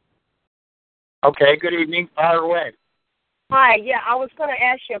 Okay, good evening. Fire away. Hi, yeah, I was going to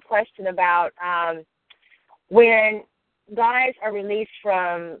ask you a question about when guys are released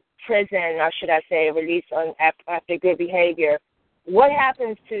from prison, or should I say released after good behavior, what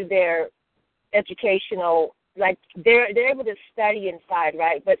happens to their educational, like they're able to study inside,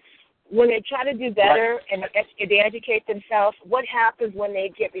 right? But when they try to do better and they educate themselves, what happens when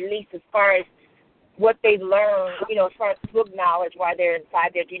they get released as far as what they've learned, as far as book knowledge while they're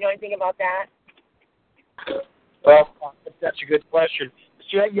inside there? Do you know anything about that? Well, that's a good question.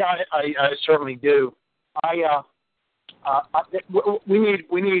 Yeah, I certainly do. We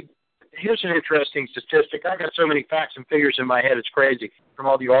need. Here's an interesting statistic. I got so many facts and figures in my head, it's crazy, from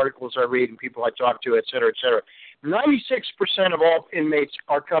all the articles I read and people I talk to, et cetera, et cetera. 96% of all inmates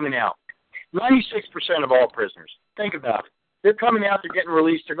are coming out. 96% of all prisoners. Think about it. They're coming out, they're getting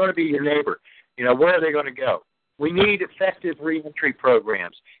released, they're going to be your neighbor. Where are they going to go? We need effective reentry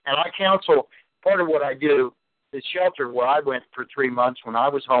programs. And I counsel, part of what I do, the shelter where I went for 3 months when I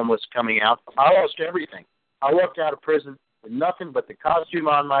was homeless coming out, I lost everything. I walked out of prison with nothing but the costume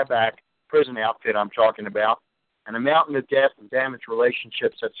on my back, prison outfit I'm talking about, and a mountain of debt and damaged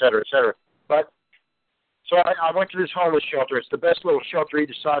relationships, et cetera, et cetera. So I went to this homeless shelter. It's the best little shelter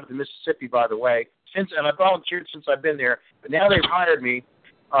either side of the Mississippi, by the way. And I volunteered since I've been there. But now they've hired me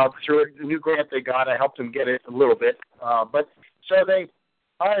through a new grant they got. I helped them get it a little bit. So they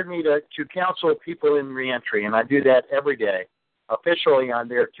hired me to counsel people in reentry, and I do that every day. Officially, I'm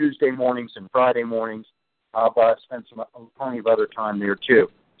there Tuesday mornings and Friday mornings, but I spend plenty of other time there too.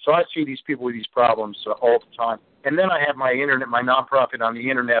 So I see these people with these problems all the time. And then I have my nonprofit on the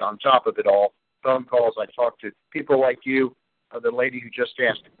internet on top of it all. Phone calls. I talk to people like you, the lady who just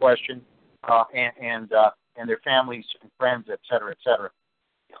asked the question, and their families and friends, et cetera, et cetera.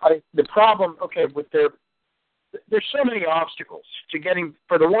 The problem, there's so many obstacles to getting,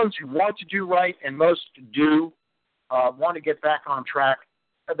 for the ones who want to do right, and most do want to get back on track.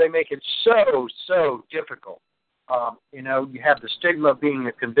 They make it so difficult. You have the stigma of being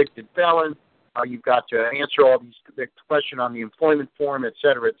a convicted felon. You've got to answer all the question on the employment form, et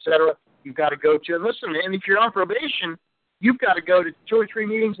cetera, et cetera. You've got to go to, and if you're on probation, you've got to go to 2 or 3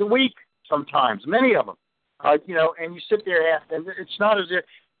 meetings a week sometimes, many of them. And you sit there, and it's not as if,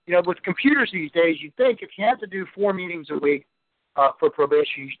 with computers these days, you'd think if you had to do 4 meetings a week for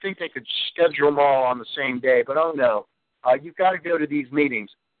probation, you'd think they could schedule them all on the same day, but oh no. You've got to go to these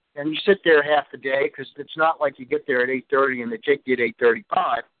meetings, and you sit there half the day because it's not like you get there at 8:30 and they take you at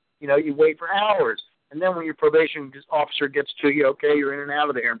 8:35. You wait for hours. And then when your probation officer gets to you, okay, you're in and out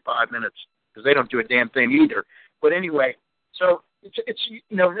of there in 5 minutes because they don't do a damn thing either. But anyway, so it's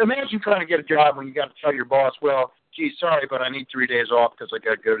imagine trying to get a job when you got to tell your boss, well, gee, sorry, but I need 3 days off because I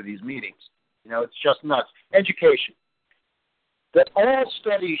got to go to these meetings. It's just nuts. Education. All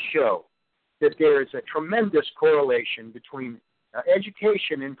studies show that there is a tremendous correlation between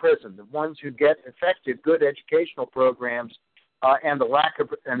education in prison, the ones who get effective, good educational programs, and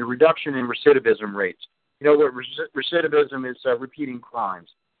the reduction in recidivism rates. What recidivism is repeating crimes.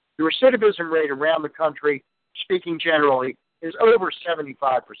 The recidivism rate around the country, speaking generally, is over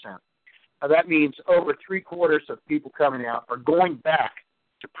 75%. That means over 3/4 of people coming out are going back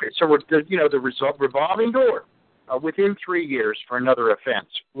to prison. So the revolving door within 3 years for another offense.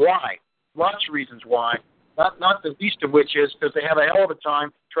 Why? Lots of reasons why. Not the least of which is because they have a hell of a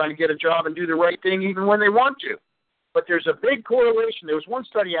time trying to get a job and do the right thing even when they want to. But there's a big correlation. There was one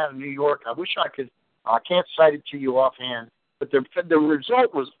study out of New York. I wish I could. I can't cite it to you offhand. But the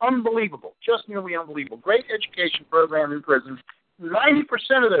result was unbelievable, just nearly unbelievable. Great education program in prison.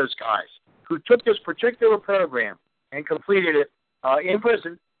 90% of those guys who took this particular program and completed it in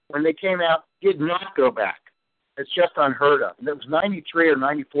prison, when they came out, did not go back. It's just unheard of. And it was 93 or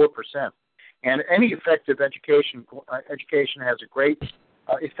 94%. And any effective education has a great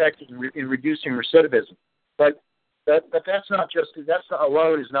effect in reducing recidivism. But that's not just, that's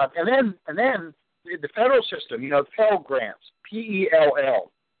alone is not. And then the federal system, Pell Grants,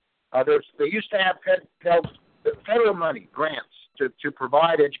 P-E-L-L. They used to have federal money, grants, to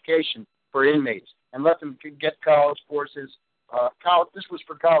provide education for inmates and let them get college courses. This was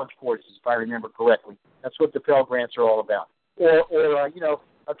for college courses, if I remember correctly. That's what the Pell Grants are all about.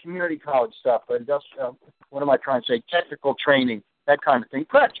 Or community college stuff, what am I trying to say? Technical training, that kind of thing,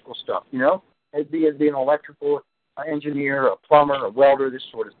 practical stuff, It'd be an electrical engineer, a plumber, a welder, this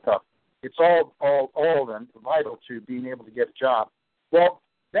sort of stuff. It's all of them vital to being able to get a job. Well,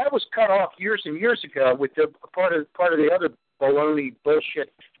 that was cut off years and years ago with the part of the other baloney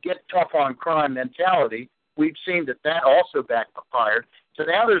bullshit, get tough on crime mentality. We've seen that also backfired. So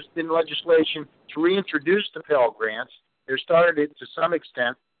now there's been legislation to reintroduce the Pell Grants. They're started it to some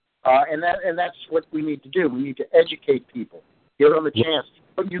extent, and that's what we need to do. We need to educate people, give them a chance.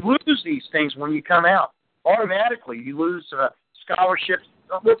 But you lose these things when you come out. Automatically, you lose scholarships.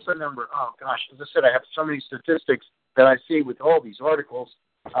 What's the number? Oh, gosh, as I said, I have so many statistics that I see with all these articles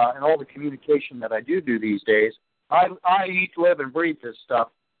and all the communication that I do these days. I eat, live, and breathe this stuff,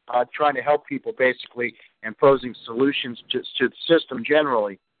 trying to help people basically and posing solutions to the system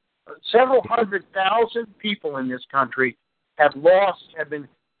generally. Several 100,000 people in this country have been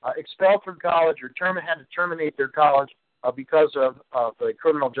expelled from college or had to terminate their college because of the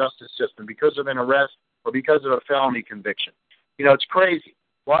criminal justice system, because of an arrest or because of a felony conviction. You know, it's crazy.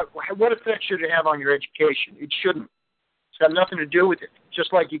 What effect should it have on your education? It shouldn't. It's got nothing to do with it.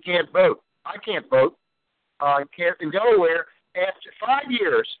 Just like you can't vote. I can't vote. In Delaware, after 5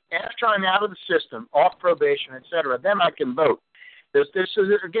 years, after I'm out of the system, off probation, etc., then I can vote. This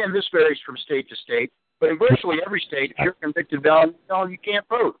varies from state to state, but in virtually every state, if you're convicted felon, you can't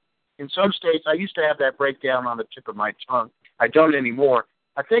vote. In some states, I used to have that breakdown on the tip of my tongue. I don't anymore.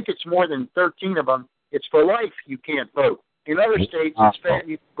 I think it's more than 13 of them. It's for life you can't vote. In other states,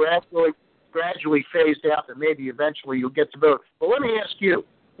 it's gradually phased out that maybe eventually you'll get to vote. But let me ask you,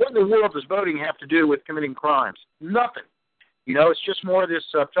 what in the world does voting have to do with committing crimes? Nothing. You know, it's just more of this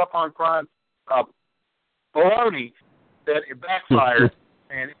tough on crime baloney that it backfired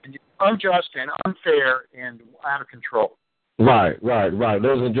and unjust and unfair and out of control. Right.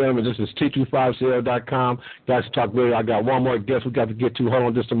 Ladies and gentlemen, this is T25CL.com. Guys, talk radio. I got one more guest we got to get to. Hold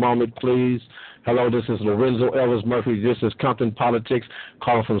on just a moment, please. Hello, this is Lorenzo Elvis Murphy. This is Compton Politics,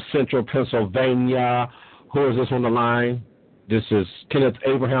 calling from Central Pennsylvania. Who is this on the line? This is Kenneth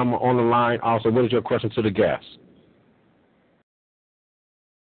Abraham on the line. Also, what is your question to the guest?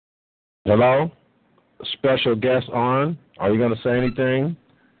 Hello? Special guest on. Are you going to say anything?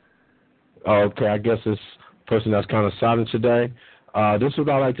 Okay, I guess it's person that's kind of silent today. This is what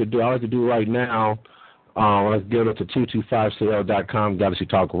I like to do. I like to do right now. Let's give it to 225cl.com, Galaxy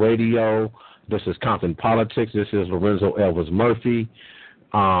Talk Radio. This is Compton Politics. This is Lorenzo Elvis Murphy.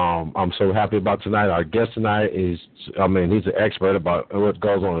 I'm so happy about tonight. Our guest tonight he's an expert about what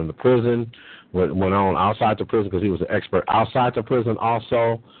goes on in the prison, what went on outside the prison, because he was an expert outside the prison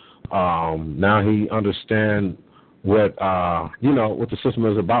also. Now he understands what the system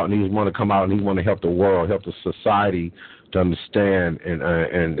is about, and he want to come out and he want to help the world, help the society to understand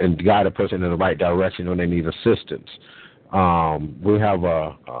and guide a person in the right direction when they need assistance. We have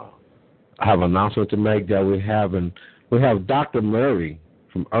I have an announcement to make that we have Dr. Murray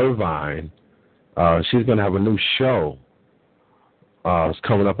from Irvine. She's going to have a new show. It's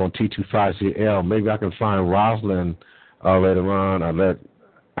coming up on T25CL. Maybe I can find Rosalind later on. I'll let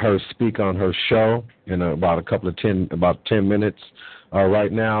her speak on her show in about 10 minutes.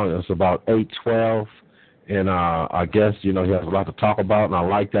 Right now it's about 8:12, and I guess he has a lot to talk about, and I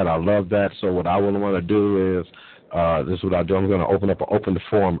like that. I love that. So what I want to do is this is what I do. I'm going to open the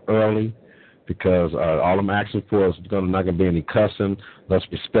forum early, because all I'm asking for is not going to be any cussing. Let's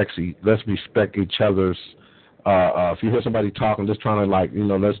respect each other's. If you hear somebody talking, just trying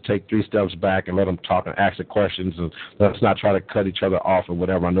to let's take 3 steps back and let them talk and ask the questions, and let's not try to cut each other off or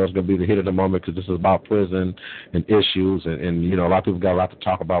whatever. I know it's going to be the hit of the moment because this is about prison and issues, and a lot of people got a lot to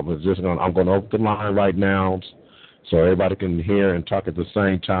talk about. But I'm going to open the line right now so everybody can hear and talk at the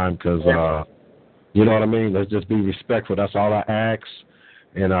same time, because you know what I mean. Let's just be respectful. That's all I ask.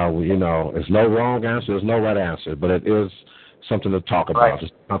 And there's no wrong answer, there's no right answer, but it is something to talk about. Right.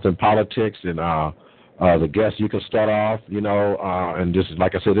 It's something politics, and the guests, you can start off, and just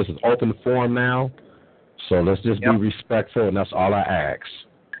like I said, this is open forum now, so let's just be respectful, and that's all I ask.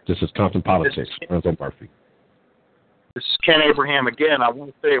 This is Compton Politics, Lorenzo Murphy. This is Ken Abraham again. I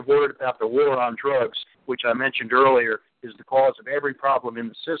want to say a word about the war on drugs, which I mentioned earlier is the cause of every problem in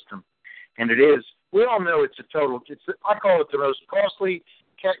the system, and it is. We all know I call it the most costly,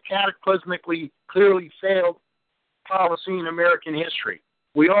 cataclysmically, clearly failed policy in American history.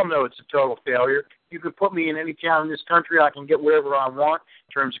 We all know it's a total failure. You could put me in any town in this country, I can get wherever I want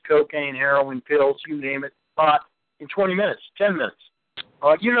in terms of cocaine, heroin, pills, you name it, pot, in 20 minutes, 10 minutes.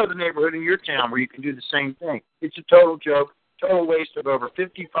 You know the neighborhood in your town where you can do the same thing. It's a total joke, total waste of over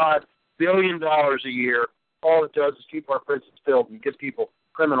 $55 billion a year. All it does is keep our prisons filled and give people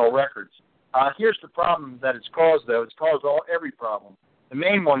criminal records. Here's the problem that it's caused, though. It's caused every problem. The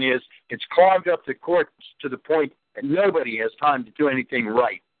main one is it's clogged up the courts to the point that nobody has time to do anything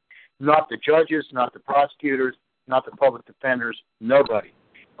right. Not the judges, not the prosecutors, not the public defenders, nobody.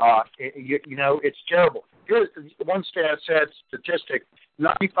 It's terrible. Here's one statistic,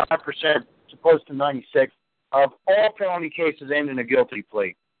 95%, supposed to 96%, of all felony cases end in a guilty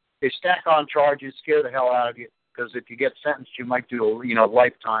plea. They stack on charges, scare the hell out of you, because if you get sentenced, you might do a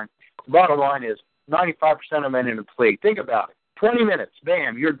lifetime. The bottom line is 95% of them end in a plea. Think about it. 20 minutes,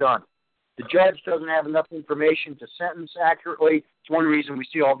 bam, you're done. The judge doesn't have enough information to sentence accurately. It's one reason we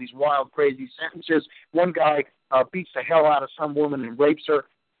see all these wild, crazy sentences. One guy beats the hell out of some woman and rapes her,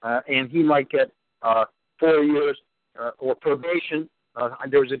 and he might get 4 years or probation.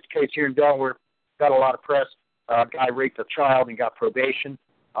 There was a case here in Delaware, got a lot of press. A guy raped a child and got probation.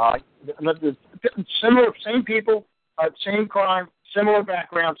 Same people, same crime, similar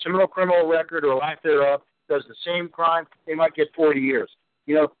background, similar criminal record or lack thereof, does the same crime, they might get 40 years.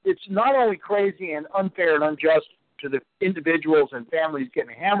 It's not only crazy and unfair and unjust to the individuals and families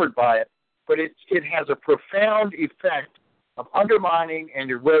getting hammered by it, but it has a profound effect of undermining and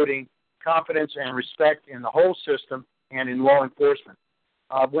eroding confidence and respect in the whole system and in law enforcement.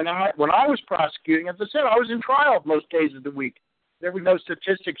 When I was prosecuting, as I said, I was in trial most days of the week. There were no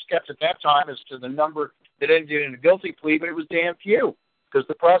statistics kept at that time as to the number that ended in a guilty plea, but it was damn few because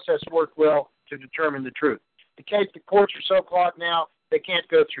the process worked well to determine the truth. The courts are so clogged now, they can't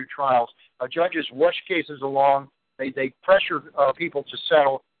go through trials. Judges rush cases along. They pressure people to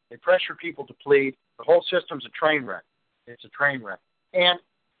settle. They pressure people to plead. The whole system's a train wreck. It's a train wreck. And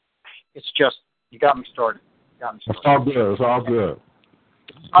it's just, you got me started. It's all good. It's all good.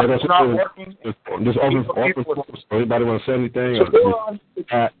 It's not working. Just open for anybody want to say anything?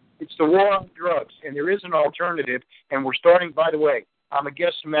 It's the war on drugs, and there is an alternative. And we're starting, by the way, I'm a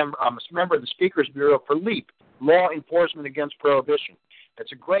member of the Speakers Bureau for LEAP, Law Enforcement Against Prohibition.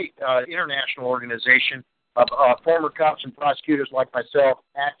 It's a great international organization of former cops and prosecutors like myself,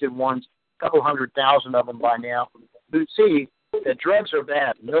 active ones, a couple 100,000 of them by now, who see that drugs are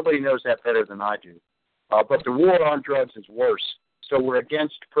bad. Nobody knows that better than I do. But the war on drugs is worse. So we're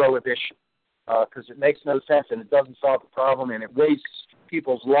against prohibition because it makes no sense and it doesn't solve the problem and it wastes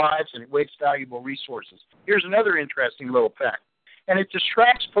people's lives and it wastes valuable resources. Here's another interesting little fact. And it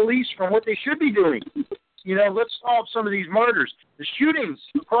distracts police from what they should be doing. Let's solve some of these murders. The shootings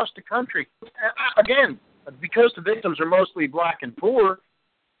across the country, again, because the victims are mostly black and poor,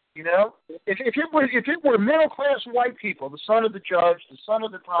 if it were middle-class white people, the son of the judge, the son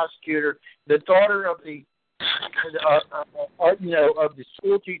of the prosecutor, the daughter of the of the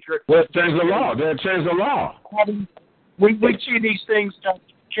school teacher. Well, change the law. They'll change the law. We'd see these things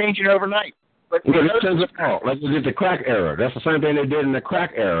changing overnight. But they change the law. Like they did the crack era. That's the same thing they did in the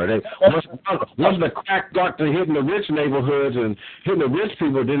crack era. Once the crack got to hitting the rich neighborhoods and hitting the rich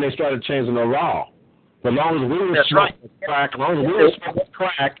people, then they started changing the law. But as long as we were smoking crack, as long as we were smoking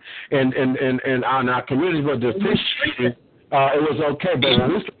crack and our communities were deficient, it was okay. But when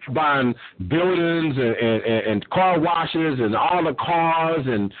we started buying buildings and car washes and all the cars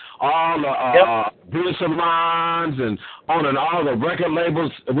and all the beauty salons and all the record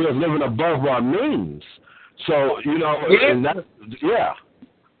labels, we was living above our means. So, and that,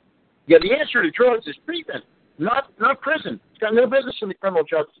 Yeah, the answer to drugs is treatment, not prison. It's got no business in the criminal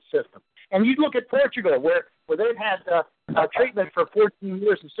justice system. And you look at Portugal, where they've had treatment for 14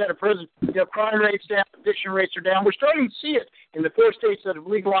 years instead of prison. Crime rates down, addiction rates are down. We're starting to see it in the 4 states that have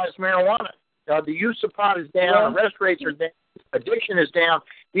legalized marijuana. The use of pot is down, arrest rates are down, addiction is down.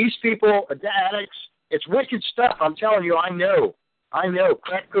 These people, addicts, it's wicked stuff. I'm telling you, I know.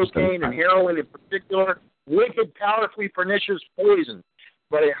 Crack cocaine and heroin in particular, wicked, powerfully pernicious poison.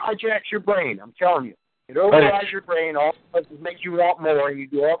 But it hijacks your brain, I'm telling you. It overrides your brain, all it does is make you want more, and you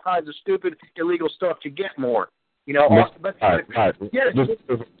do all kinds of stupid, illegal stuff to get more. So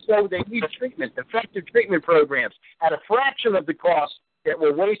they need treatment, effective treatment programs at a fraction of the cost that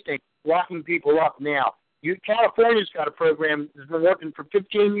we're wasting locking people up now. California's got a program that's been working for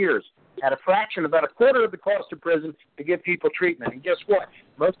 15 years at a fraction, about a quarter of the cost of prison to give people treatment. And guess what?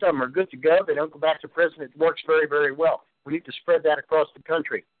 Most of them are good to go. They don't go back to prison. It works very, very well. We need to spread that across the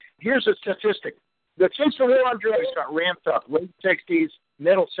country. Here's a statistic. Since the war on drugs got ramped up, late 60s,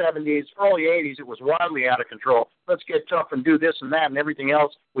 middle 70s, early 80s, it was wildly out of control. Let's get tough and do this and that and everything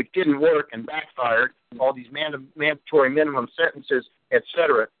else, which didn't work and backfired. All these mandatory minimum sentences,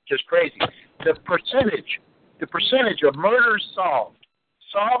 etc., just crazy. The percentage of murders solved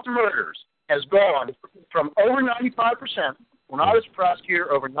murders, has gone from over 95%. When I was a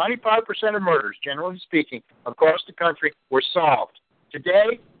prosecutor, over 95% of murders, generally speaking, across the country were solved.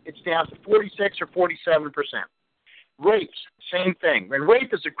 Today, it's down to 46 or 47%. Rapes, same thing. And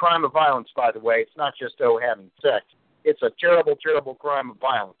rape is a crime of violence, by the way. It's not just, having sex. It's a terrible, terrible crime of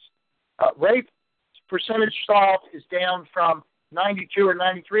violence. Rape percentage solved is down from 92 or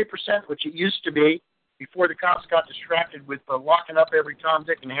 93%, which it used to be before the cops got distracted with locking up every Tom,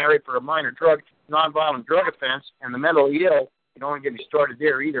 Dick, and Harry for a minor nonviolent drug offense, and the mentally ill. You don't want to get me started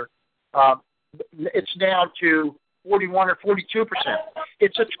there either. It's down to 41 or 42%.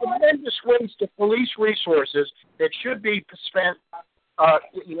 It's a tremendous waste of police resources that should be spent,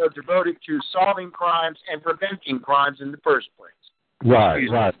 devoted to solving crimes and preventing crimes in the first place. Right.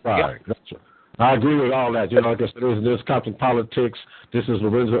 Yep. I agree with all that. Like I said, this is Compton Politics. This is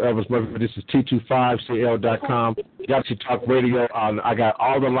Lorenzo Evans Murphy. This is T25CL.com. Galaxy Talk Radio. I got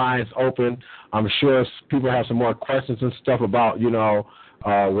all the lines open. I'm sure people have some more questions and stuff about,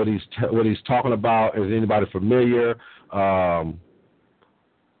 what he's talking about. Is anybody familiar?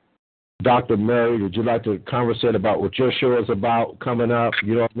 Dr. Mary, would you like to conversate about what your show is about coming up?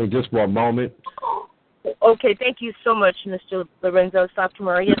 Just for a moment. Okay, thank you so much, Mr. Lorenzo. Dr.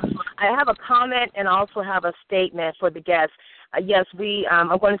 Murray. Yes, I have a comment and also have a statement for the guests. Yes,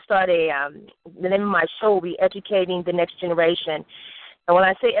 I'm going to start the name of my show will be Educating the Next Generation. And when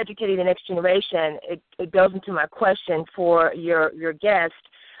I say educating the next generation, it goes into my question for your guest.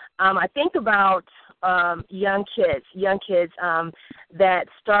 I think about young kids that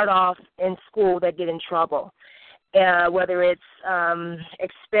start off in school that get in trouble. Whether it's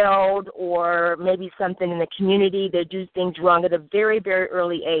expelled or maybe something in the community, they do things wrong at a very, very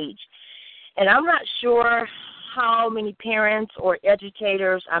early age. And I'm not sure how many parents or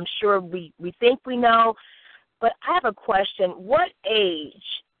educators, I'm sure we think we know, but I have a question. What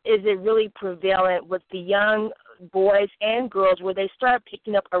age is it really prevalent with the young boys and girls where they start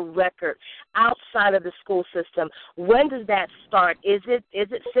picking up a record outside of the school system? When does that start? Is it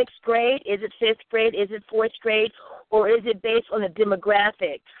 6th grade? Is it 5th grade? Is it 4th grade? Or is it based on the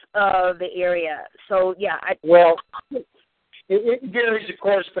demographics of the area? So, yeah. It varies, of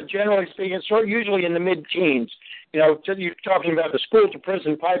course, but generally speaking, it's usually in the mid-teens. You're talking about the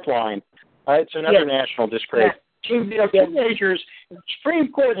school-to-prison pipeline. It's another national disgrace. Yeah. Teenagers, the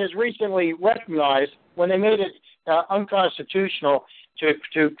Supreme Court has recently recognized when they made it unconstitutional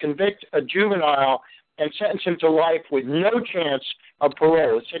to convict a juvenile and sentence him to life with no chance of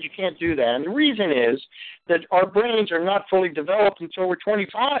parole. It said you can't do that. And the reason is that our brains are not fully developed until we're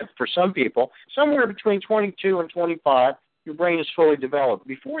 25 for some people. Somewhere between 22 and 25, your brain is fully developed.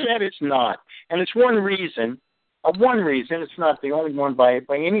 Before that, it's not. And it's one reason, it's not the only one by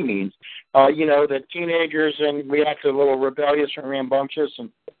any means, that teenagers react a little rebellious or rambunctious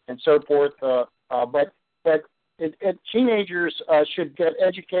and so forth. But teenagers should get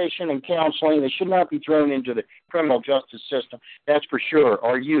education and counseling. They should not be thrown into the criminal justice system. That's for sure.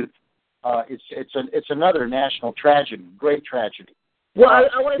 Our youth, it's another national tragedy, great tragedy. Well,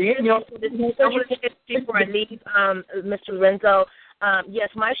 I want to say before I leave, Mr. Lorenzo. Yes,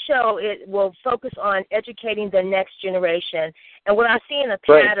 my show it will focus on educating the next generation, and what I see in a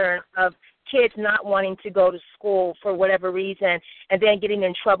pattern of kids not wanting to go to school for whatever reason, and then getting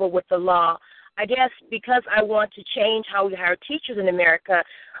in trouble with the law. I guess because I want to change how we hire teachers in America,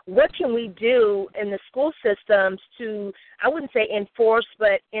 what can we do in the school systems to, I wouldn't say enforce,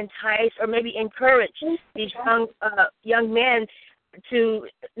 but entice or maybe encourage these young men to,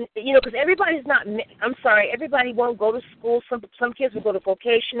 because everybody won't go to school. Some kids will go to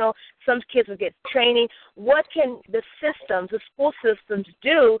vocational. Some kids will get training. What can the school systems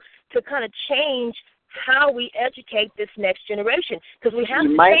do to kind of change how we educate this next generation? Because we have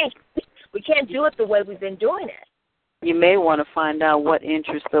to change. We can't do it the way we've been doing it. You may want to find out what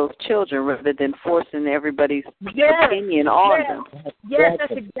interests those children rather than forcing everybody's opinion on them. Yes,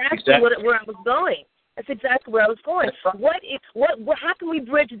 that's exactly where I was going. That's exactly where I was going. How can we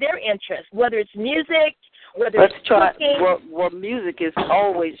bridge their interest? Whether it's music, whether it's cooking. Well, music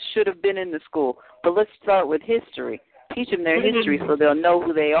should have been in the school. But let's start with history. Teach them their history so they'll know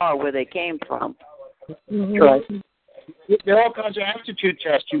who they are, where they came from. Right. There are all kinds of aptitude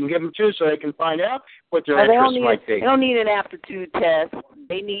tests you can give them, too, so they can find out what their interests might be. They don't need an aptitude test.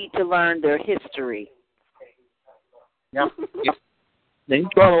 They need to learn their history. Yeah. They need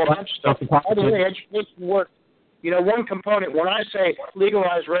to learn all that stuff. How does education work? One component, when I say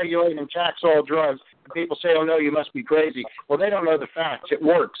legalize, regulate, and tax all drugs, people say, oh, no, you must be crazy. Well, they don't know the facts. It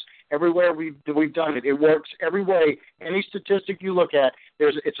works. Everywhere we've done it, it works every way. Any statistic you look at,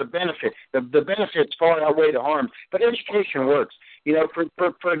 it's a benefit. The benefits far outweigh the harms. But education works.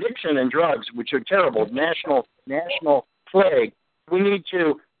 For addiction and drugs, which are terrible, national plague, we need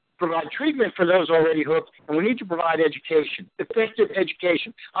to provide treatment for those already hooked, and we need to provide education, effective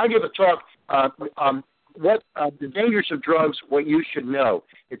education. I give a talk, the dangers of drugs, what you should know.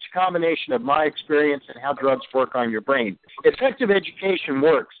 It's a combination of my experience and how drugs work on your brain. Effective education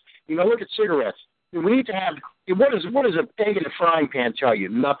works. Look at cigarettes. We need to have, what does a egg in a frying pan tell you?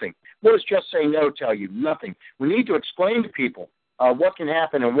 Nothing. What does just say no tell you? Nothing. We need to explain to people what can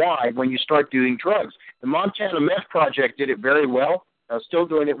happen and why when you start doing drugs. The Montana Meth Project did it very well, still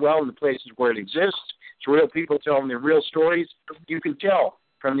doing it well in the places where it exists. It's real people telling their real stories. You can tell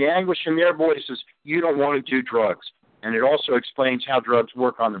from the anguish in their voices, you don't want to do drugs. And it also explains how drugs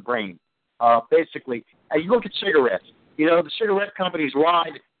work on the brain. Basically, you look at cigarettes. The cigarette companies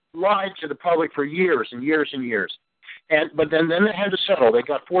lied to the public for years and years and years. But then they had to settle. They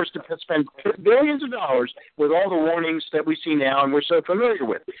got forced to spend billions of dollars with all the warnings that we see now and we're so familiar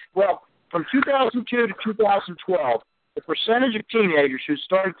with. Well, from 2002 to 2012, the percentage of teenagers who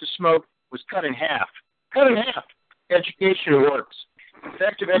started to smoke was cut in half. Cut in half. Education works.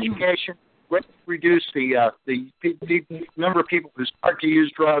 Effective education reduce the number of people who start to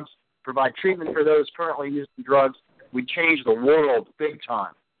use drugs, provide treatment for those currently using drugs. We change the world big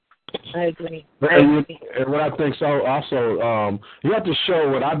time. I agree. And what I think so also, you have to show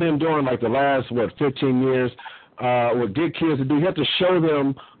what I've been doing like the last, 15 years, what get kids to do. You have to show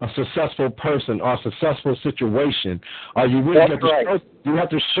them a successful person or a successful situation. You really have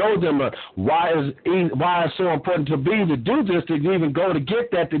to show them why it's so important to do this, to even go to get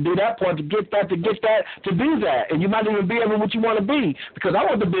that, to do that part, to get that, to do that. And you might even be able what you want to be. Because I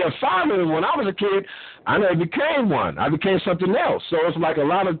wanted to be a fireman when I was a kid. I never became one. I became something else. So it's like a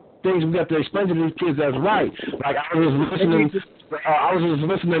lot of things we have to explain to these kids that's right. Like I was just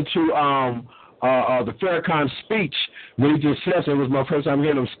listening to the Farrakhan speech when he just said, so it was my first time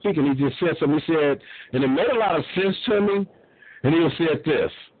hearing him speak, and he just said something. He said, and it made a lot of sense to me, and he said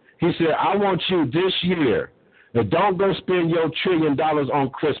this. He said, I want you this year, and don't go spend your $1 trillion on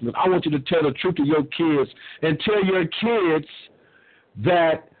Christmas. I want you to tell the truth to your kids and tell your kids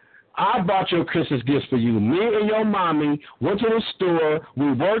that I bought your Christmas gifts for you. Me and your mommy went to the store.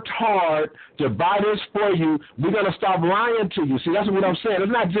 We worked hard to buy this for you. We're going to stop lying to you. See, that's what I'm saying. It's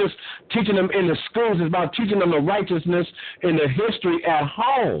not just teaching them in the schools. It's about teaching them the righteousness in the history at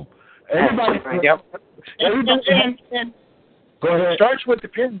home. Everybody. Yep. Go ahead. It starts with the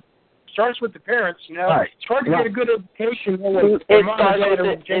parents. Right. It's hard to get a good education.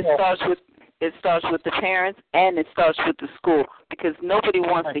 It starts with the parents and it starts with the school, because nobody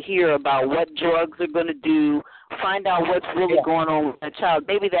wants to hear about what drugs are going to do, find out what's really going on with that child.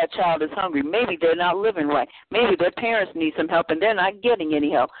 Maybe that child is hungry. Maybe they're not living right. Maybe their parents need some help and they're not getting any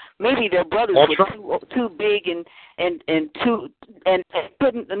help. Maybe their brothers were too big and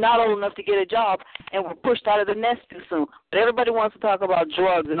not old enough to get a job and were pushed out of the nest too soon. But everybody wants to talk about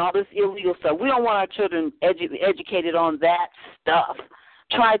drugs and all this illegal stuff. We don't want our children educated on that stuff.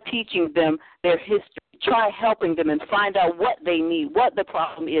 Try teaching them their history. Try helping them and find out what they need, what the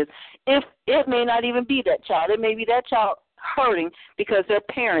problem is. If it may not even be that child. It may be that child hurting because their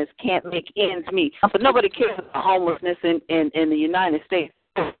parents can't make ends meet. But nobody cares about homelessness in the United States,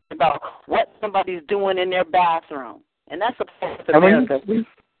 about what somebody's doing in their bathroom. And that's a part of America.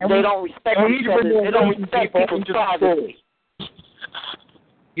 They don't respect each other. They don't respect people's privacy.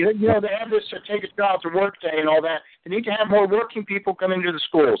 They have this Take a Child to Work Day and all that. They need to have more working people come into the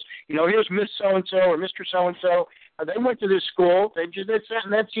schools. Here's Miss So-and-so or Mr. So-and-so. They went to this school. They sat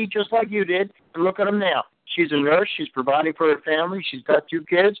in that seat just like you did, and look at them now. She's a nurse. She's providing for her family. She's got 2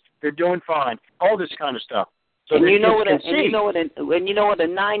 kids. They're doing fine. All this kind of stuff. So and you know what a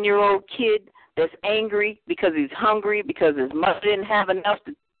 9-year-old kid that's angry because he's hungry, because his mother didn't have enough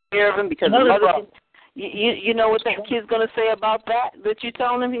to take care of him, because his mother didn't. You know what that kid's going to say about that you're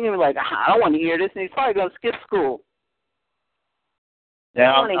telling him? He's going to be like, I don't want to hear this, and he's probably going to skip school. They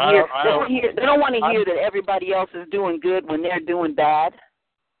don't want to hear that everybody else is doing good when they're doing bad.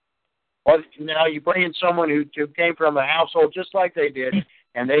 Well, now you bring in someone who came from a household just like they did,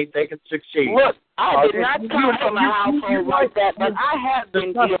 and they can succeed. Look, I did not come from a household like that, but I have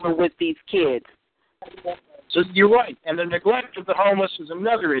been dealing with these kids. So you're right. And the neglect of the homeless is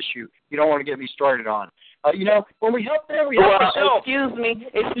another issue you don't want to get me started on. When we help them, we help ourselves. Excuse me,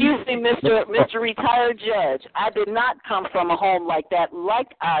 Mr. Retired Judge. I did not come from a home like that.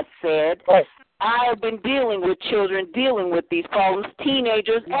 Like I said, I have been dealing with children, dealing with these problems,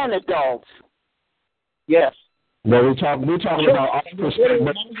 teenagers and adults. Yes. No, we're talking about all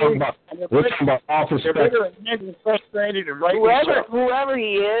perspectives. We're talking about all perspectives. Whoever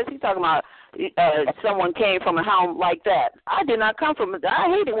he is, he's talking about someone came from a home like that. I did not come from it. I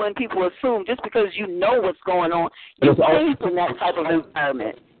hate it when people assume just because you know what's going on, you came from that type of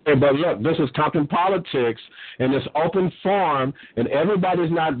environment. But look, this is Compton Politics, and it's open forum, and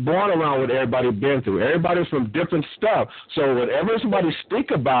everybody's not born around what everybody's been through. Everybody's from different stuff. So whatever somebody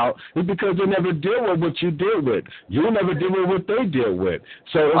speak about is because they never deal with what you deal with. You never deal with what they deal with.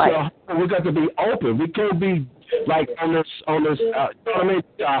 So we got to be open. We can't be like on this. You know what I mean?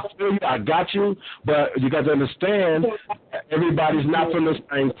 I feel you. I got you, but you got to understand, everybody's not from the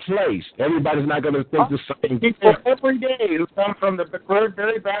same place. Everybody's not going to think the same thing. People every day who come from the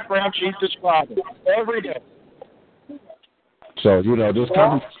very background she's describing. Every day. So this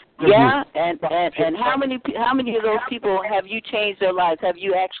yeah, and how many of those people have you changed their lives? Have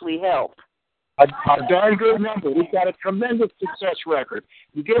you actually helped? A darn good number. We've got a tremendous success record.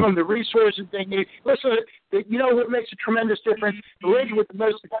 You give them the resources they need. Listen, you know what makes a tremendous difference? The lady with the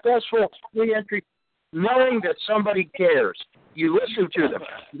most successful re-entry, knowing that somebody cares. You listen to them.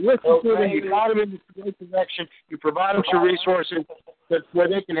 You guide them in the right direction. You provide them some resources where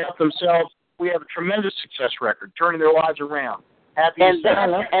they can help themselves. We have a tremendous success record, turning their lives around. And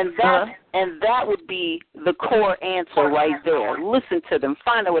that would be the core answer right there. Listen to them.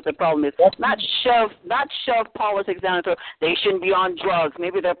 Find out what the problem is. Not shove politics down their throat. They shouldn't be on drugs.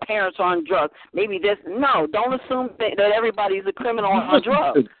 Maybe their parents are on drugs. Maybe this. No, don't assume that everybody's a criminal on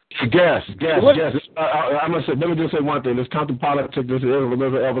drugs. Yes. I'm gonna say. Let me just say one thing. This Compton Politics. This is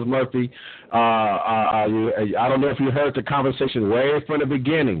Elvis Murphy. I don't know if you heard the conversation way from the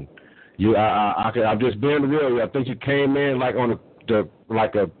beginning. I've just been real. I think you came in like on a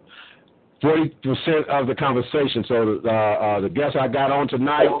 40% of the conversation. So the guest I got on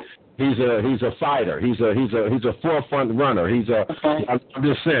tonight, he's a fighter. He's a forefront runner. I'm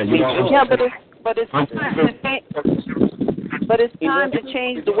just saying. Yeah, but it's time to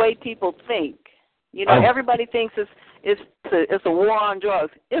change the way people think. Everybody thinks it's a war on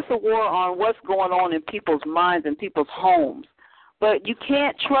drugs. It's a war on what's going on in people's minds and people's homes. But you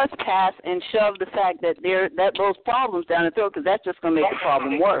can't trespass and shove the fact that those problems down the throat, because that's just going to make the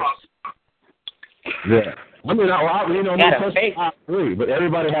problem worse. Yeah. I mean, I agree, but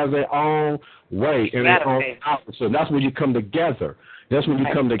everybody has their own way and their own outlet. So that's when you come together. That's when you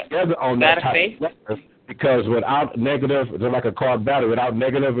come together on that type of because without negative, they're like a car battery. Without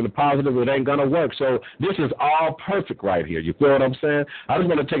negative and the positive, it ain't going to work. So this is all perfect right here. You feel what I'm saying? I just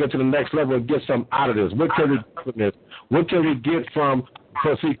want to take it to the next level and get something out of this. What can we get from this? What can we get from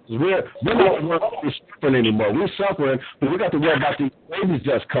we're not suffering anymore. We're suffering, but we got to worry about these babies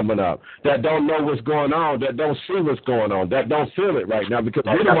just coming up that don't know what's going on, that don't see what's going on, that don't feel it right now because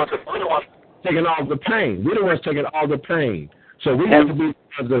we're the ones taking all the pain. We're the ones taking all the pain. So we have to be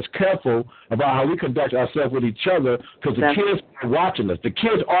just careful about how we conduct ourselves with each other because the kids are watching us. The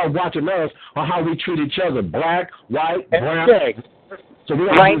kids are watching us on how we treat each other, black, white, brown. So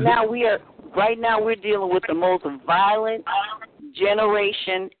right now we're dealing with the most violent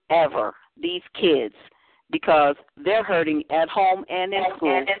generation ever, these kids, because they're hurting at home and in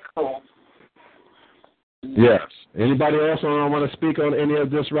school. Yes. Anybody else want to speak on any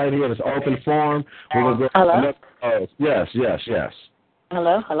of this right here? It's open forum. Hello? Yes.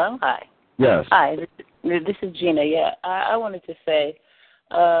 Hello? Hi. Yes. Hi, this is Gina. Yeah, I wanted to say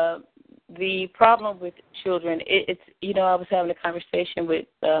the problem with children, it's I was having a conversation with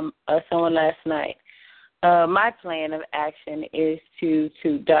someone last night. My plan of action is to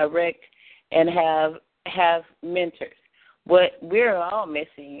direct and have mentors. What we're all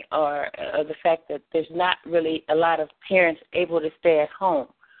missing are the fact that there's not really a lot of parents able to stay at home.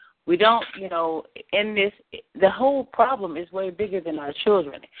 We don't, in this, the whole problem is way bigger than our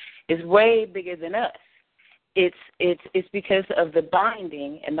children. It's way bigger than us. It's because of the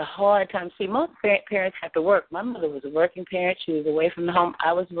binding and the hard time. See, most parents have to work. My mother was a working parent. She was away from the home.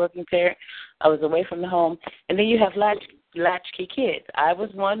 I was a working parent. I was away from the home. And then you have latchkey kids. I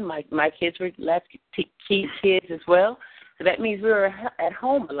was one. My kids were latchkey kids as well. So that means we were at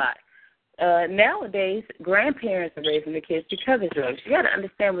home a lot. Nowadays, grandparents are raising the kids because of drugs. You got to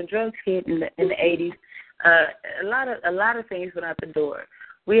understand when drugs hit in the 80s, a lot of things went out the door.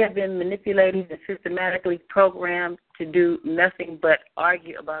 We have been manipulated and systematically programmed to do nothing but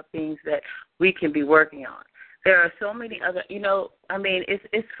argue about things that we can be working on. There are so many other,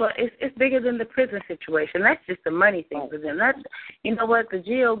 it's bigger than the prison situation. That's just a money thing for them. That's, the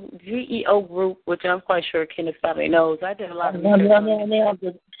GEO group, which I'm quite sure Kenneth probably knows. I did a lot of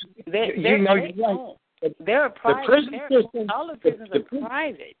research. They're private. All the prisons are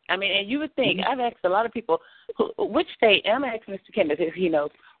private. And you would think, I've asked a lot of people, which state, I'm asking Mr. Kenneth if he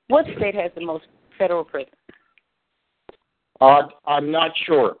knows, what state has the most federal prisons? I'm not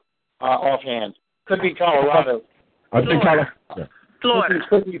sure offhand. Could be Colorado. I think Colorado. Florida.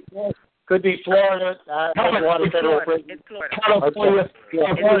 Could Could be Florida. Has a lot of federal prisons. It's Florida. California.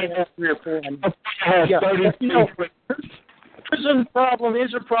 Florida has 3 or 4. Yeah. Prison problem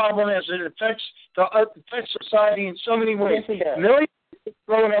is a problem as it affects society in so many ways. Yes, it does. Millions of kids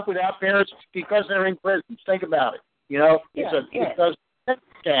growing up without parents because they're in prisons. Think about it. You know, it does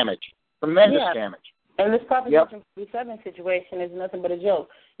tremendous damage. And this Proposition 37 situation is nothing but a joke.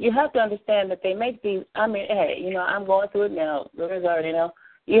 You have to understand that they make these. I mean, hey, you know, I'm going through it now. You know,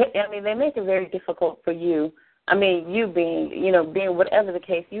 they make it very difficult for you. I mean, you being whatever the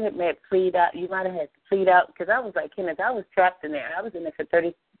case, you had plead out. You might have had to plead out because I was like Kenneth. I was trapped in there. I was in there for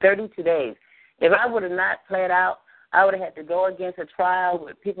 32 days. If I would have not pled out, I would have had to go against a trial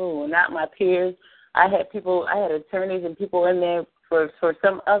with people who were not my peers. I had attorneys and people in there for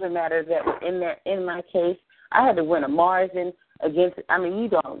some other matters that were in there in my case. I had to win a margin against. I mean, you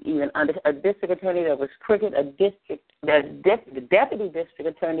don't even under a district attorney that was crooked, the deputy district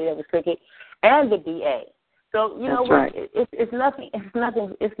attorney that was crooked, and the DA. So you know what? It's nothing. I'm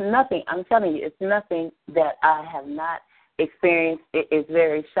telling you, it's nothing that I have not experienced. It's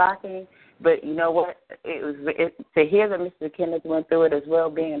very shocking. But you know what? To hear that Mr. Kenneth went through it as well,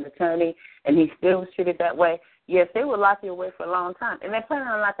 being an attorney, and he still was treated that way. Yes, they will lock you away for a long time, and they're planning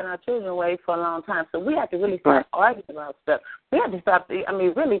on locking our children away for a long time. So we have to really start arguing about stuff. We have to stop. We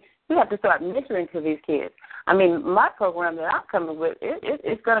have to start mentoring to these kids. I mean, my program that I'm coming with,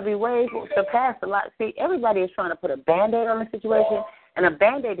 it's going to be way surpassed a lot. See, everybody is trying to put a Band-Aid on the situation, and a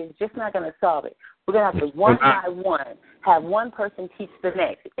Band-Aid is just not going to solve it. We're going to have to one by one have one person teach the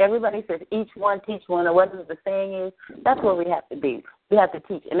next. Everybody says each one teach one, or whatever the saying is. That's what we have to be. We have to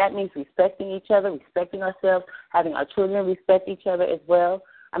teach, and that means respecting each other, respecting ourselves, having our children respect each other as well.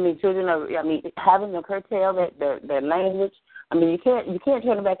 I mean, having them curtail their language. I mean, you can't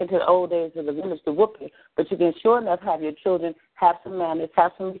turn it back into the old days of the village to whooping, but you can sure enough have your children have some manners,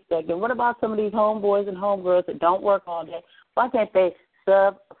 have some respect. And what about some of these homeboys and homegirls that don't work all day? Why can't they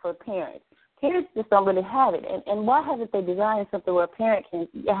sub for parents? Parents just don't really have it. And why haven't they designed something where a parent can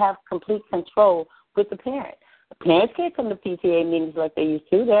have complete control with the parent? Parents can't come to PTA meetings like they used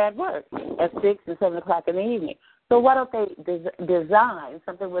to. They're at work at 6 and 7 o'clock in the evening. So why don't they design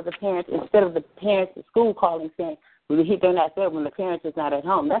something where the parents, instead of the parents at school calling saying, they're not there when the parents is not at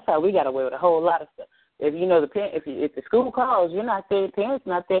home. That's how we got away with a whole lot of stuff. If you know if the school calls, you're not there, the parents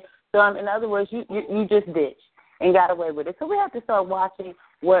not there. So in other words, you just ditched and got away with it. So we have to start watching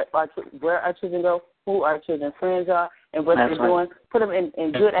where our children go, who our children's friends are, and what they're doing. Put them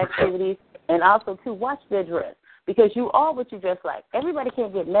in good activities, and also to watch their dress, because you are what you dress like. Everybody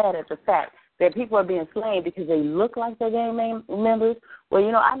can't get mad at the fact that people are being slain because they look like they're gang members. Well,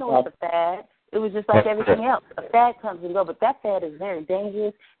 I know it's a fad. It was just like everything else. A fad comes and goes, but that fad is very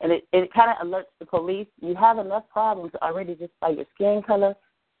dangerous, and it kind of alerts the police. You have enough problems already just by your skin color.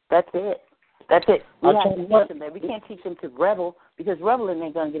 That's it. We have to teach them that. We can't teach them to rebel, because rebelling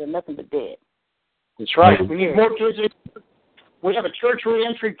ain't going to get them nothing but dead. That's right. We need more kids. We have a church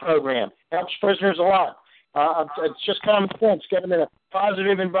reentry program. Helps prisoners a lot. It's just common sense. Get them in a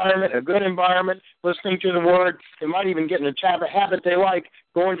positive environment, a good environment, listening to the word. They might even get in a habit they like,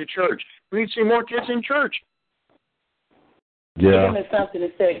 going to church. We need to see more kids in church. Yeah. Give them something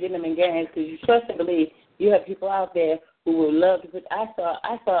instead of getting them in gangs, because you trust and believe you have people out there who would love to put. I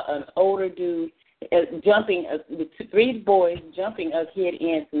saw an older dude jumping with 3 boys jumping a kid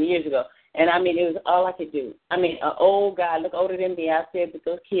in some years ago, and I mean it was all I could do. I mean, an old guy, look older than me, out there with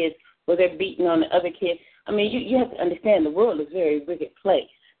those kids, where they're beating on the other kids. I mean, you have to understand the world is a very wicked place,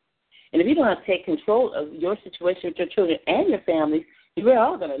 and if you don't have to take control of your situation with your children and your families, you're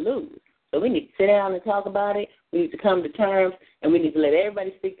all going to lose. So we need to sit down and talk about it. We need to come to terms, and we need to let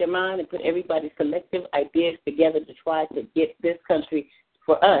everybody speak their mind and put everybody's collective ideas together to try to get this country,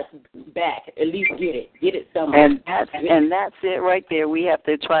 for us, back. At least get it somewhere. And that's it right there. We have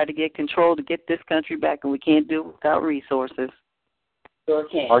to try to get control to get this country back, and we can't do it without resources. Sure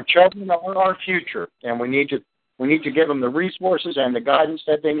can. Our children are our future, and we need to give them the resources and the guidance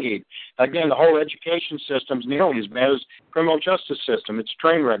that they need. Again, the whole education system's nearly as bad as criminal justice system. It's a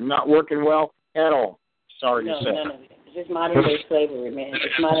train wreck, not working well at all. Sorry to say. No. It's just modern day slavery, man.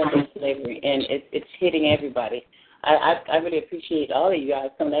 It's modern day slavery, and it's hitting everybody. I really appreciate all of you guys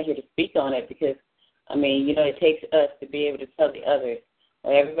coming out here to speak on it, because, I mean, it takes us to be able to tell the others.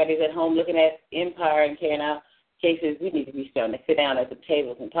 While everybody's at home looking at Empire and carrying out cases, we need to be starting to sit down at the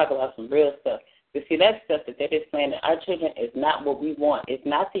tables and talk about some real stuff. But see, that stuff that they're just playing, our children, is not what we want. It's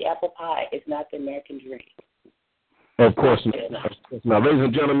not the apple pie. It's not the American dream. Of course. Now, ladies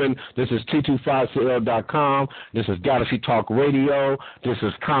and gentlemen, this is T25CL.com. This is Galaxy Talk Radio. This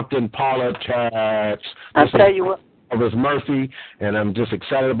is Compton Politics. I'll tell you what. Elvis Murphy, and I'm just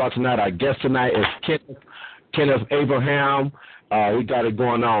excited about tonight. Our guest tonight is Kenneth Abraham. He got it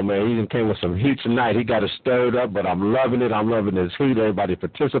going on, man. He came with some heat tonight. He got it stirred up, but I'm loving it. I'm loving his heat. Everybody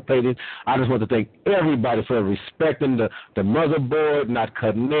participating. I just want to thank everybody for respecting the motherboard, not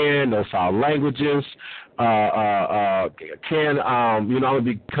cutting in, no foul languages. Ken, I'm going to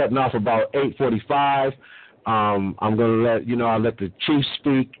be cutting off about 8:45. I'm going to I'll let the chief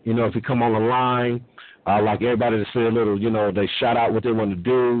speak, if you come on the line. I'd like everybody to say a little, they shout out what they want to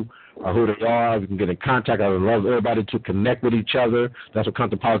do, who they are. We can get in contact. I would love everybody to connect with each other. That's what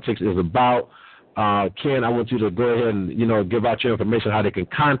Compton Politics is about. Ken, I want you to go ahead and, give out your information, how they can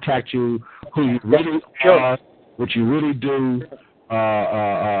contact you, who you really are, what you really do.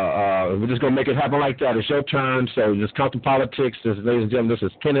 We're just going to make it happen like that. It's your turn. So just Compton Politics. Ladies and gentlemen, this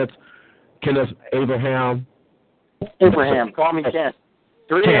is Kenneth Abraham. Call me Ken.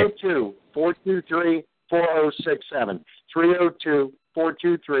 302-423-4067.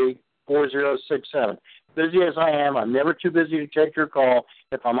 302-423-4067. Busy as I am, I'm never too busy to take your call.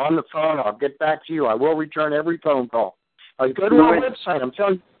 If I'm on the phone, I'll get back to you. I will return every phone call. Go to our website. I'm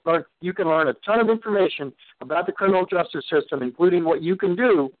telling you, you can learn a ton of information about the criminal justice system, including what you can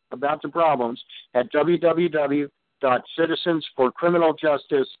do about the problems at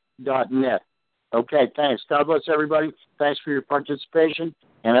www.citizensforcriminaljustice.net. Okay, thanks. God bless everybody. Thanks for your participation.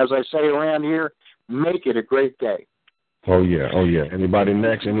 And as I say around here, make it a great day. Oh, yeah. Anybody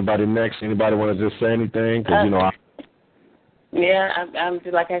next? Anybody want to just say anything? Because, Yeah, I'm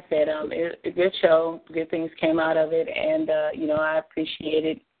like I said, it's a good show. Good things came out of it, and I appreciate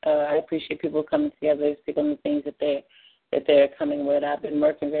it. I appreciate people coming together to speak on the things that they're coming with. I've been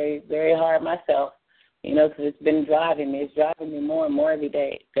working very, very hard myself, because it's been driving me. It's driving me more and more every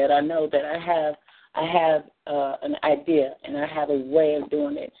day. That I know that I have an idea and I have a way of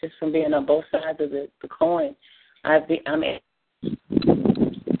doing it. Just from being on both sides of the coin,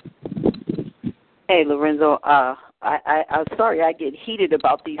 Hey, Lorenzo, I'm sorry I get heated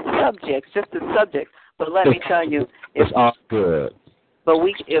about these subjects, just the subjects. But let me tell you, it's all good. But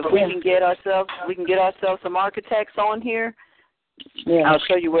if we can get ourselves some architects on here. Yeah. I'll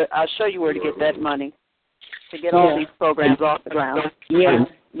show you where to get that money to get all these programs off the ground. Yeah,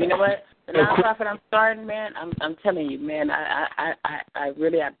 you know what? The nonprofit I'm starting, man. I'm telling you, man. I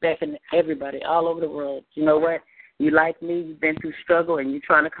beckon everybody all over the world. You know what? You like me, you've been through struggle, and you're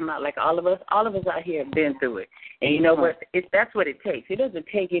trying to come out like all of us. All of us out here have been through it. And you know what? That's what it takes. It doesn't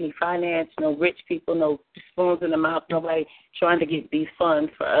take any finance, no rich people, no spoons in the mouth, nobody trying to get these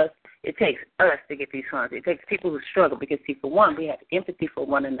funds for us. It takes us to get these funds. It takes people who struggle because, see, for one, we have empathy for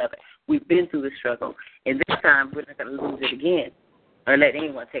one another. We've been through the struggle. And this time, we're not going to lose it again or let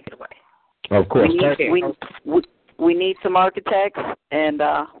anyone take it away. Of course. We need some architects, and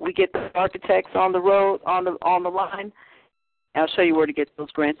we get the architects on the road, on the line. I'll show you where to get those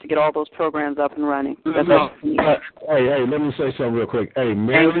grants to get all those programs up and running. Hey, let me say something real quick. Hey,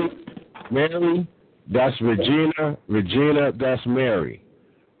 Mary, that's Regina. Regina, that's Mary.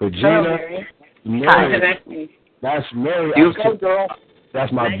 Regina, Mary. That's Mary. You go, girl.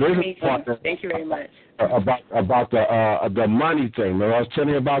 That's my business partner. Thank you very much. About the money thing. Remember I was telling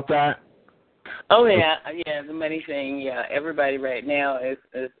you about that? Oh yeah, the money thing. Yeah, everybody right now is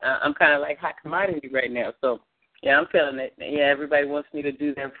I'm kind of like hot commodity right now. So yeah, I'm feeling it. Yeah, everybody wants me to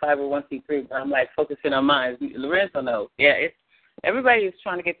do their 501c3, but I'm like focusing on mine. Lorenzo knows. Yeah, everybody is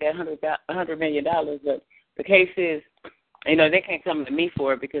trying to get that $100 million, but the case is, they can't come to me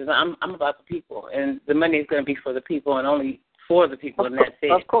for it because I'm about the people, and the money is going to be for the people and only for the people, and that's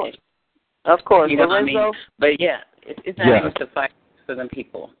it. Of course. You know Lorenzo, what I mean? But yeah, it's not even to fight for them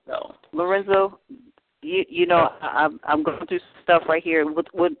people. So Lorenzo, I'm going through stuff right here with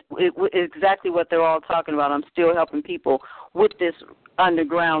exactly what they're all talking about. I'm still helping people with this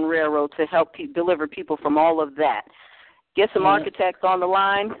underground railroad to help deliver people from all of that. Get some architects on the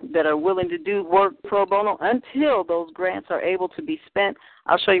line that are willing to do work pro bono until those grants are able to be spent.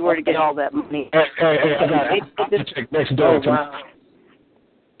 I'll show you where to get all that money. Hey, I got architect next door.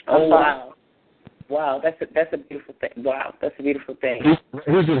 Oh, wow. Wow, that's a beautiful thing. Wow, that's a beautiful thing.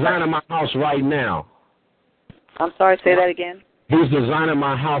 He's designing my house right now. I'm sorry, say that again. He's designing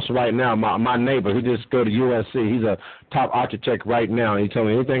my house right now, my neighbor. He just go to USC. He's a top architect right now. And he told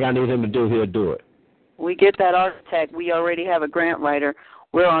me anything I need him to do, he'll do it. We get that architect. We already have a grant writer.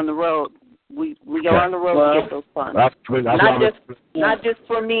 We're on the road. We go on the road to get those funds. Not just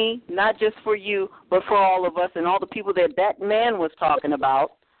for me, not just for you, but for all of us and all the people that man was talking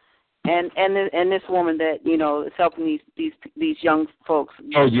about. And this woman that is helping these young folks.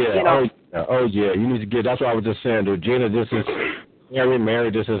 Oh yeah, You need to get. That's what I was just saying. Regina, this is Mary.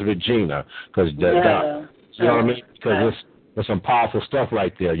 This is Regina, because You know what I mean? Because there's some powerful stuff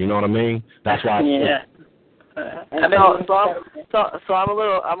right there. You know what I mean? That's why. Yeah. I'm a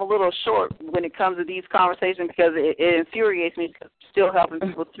little short when it comes to these conversations because it infuriates me still helping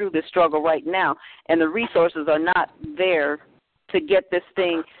people through this struggle right now, and the resources are not there to get this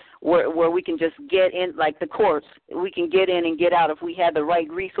thing where we can just get in, like the courts, we can get in and get out if we had the right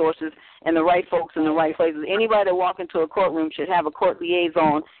resources and the right folks in the right places. Anybody that walk into a courtroom should have a court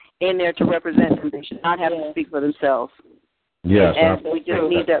liaison in there to represent them. They should not have to speak for themselves. Yes, and we just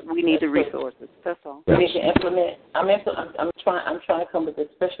need that. We need the resources. That's all. We need to implement. I'm trying to come with a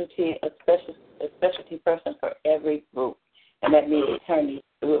specialty person for every group, and that means attorneys.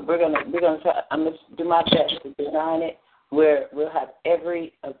 We're gonna try. I'm gonna do my best to design it where we'll have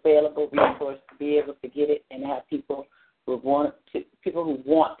every available resource to be able to get it and have people who want to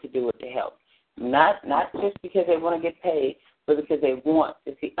do it to help. Not just because they want to get paid, but because they want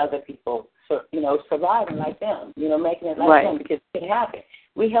to see other people, surviving like them, making it like them, because it can happen.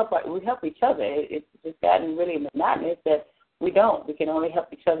 We help each other. It's just gotten really monotonous that we don't. We can only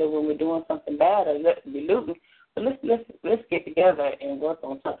help each other when we're doing something bad or we're looting. But let's get together and work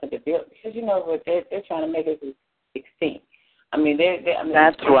on something to build, because they're trying to make us extinct.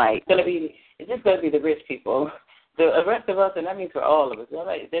 That's right. It's just going to be the rich people. The rest of us, and that means for all of us.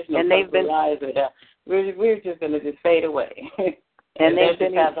 There's no lives without. We're just going to just fade away. and they've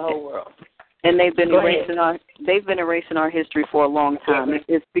been have the whole world. And they've been erasing our history for a long time.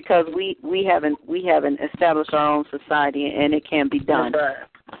 It's because we haven't established our own society, and it can be done.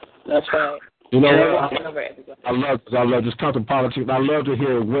 That's right. I love this talking politics. I love to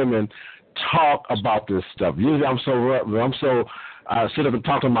hear women talk about this stuff. Usually I sit up and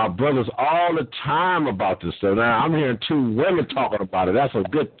talk to my brothers all the time about this stuff. Now I'm hearing two women talking about it. That's a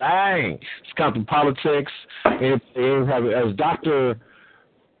good thing. It's Compton Politics. As Dr.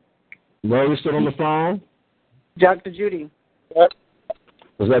 Murray still on the phone? Dr. Judy.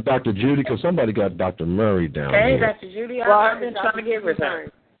 Was that Dr. Judy? Because somebody got Dr. Murray down here. Hey, Dr. Judy. I've been trying to get with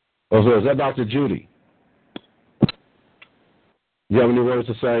her. Oh, so is that Dr. Judy? You have any words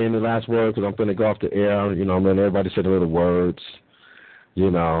to say, any last words? Because I'm going to go off the air. Everybody said the little words.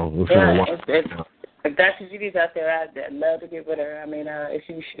 If Dr. Judy's out there, I'd love to get with her. If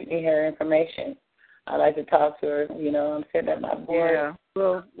you shoot me her information, I'd like to talk to her. I'm sitting at my board.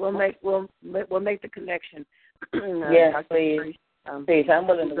 Yeah, we'll make the connection. Yes, please. Please, I'm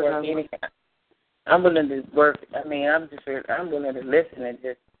willing to work anytime. I'm willing to work. I'm willing to listen and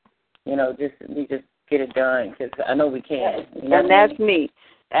just get it done, because I know we can. And that's me.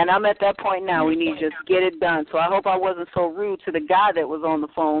 And I'm at that point now. We need to just get it done. So I hope I wasn't so rude to the guy that was on the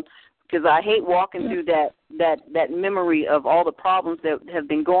phone, because I hate walking through that memory of all the problems that have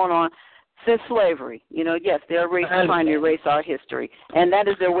been going on since slavery. Yes, they're trying to erase our history, and that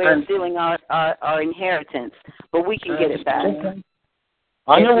is their way of stealing our inheritance. But we can get it back.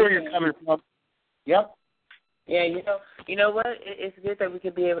 I know where you're coming from. Yep. Yeah, you know what? It's good that we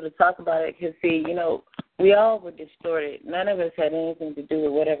could be able to talk about it, because, see, we all were distorted. None of us had anything to do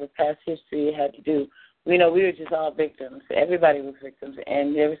with whatever past history had to do. We were just all victims. Everybody was victims,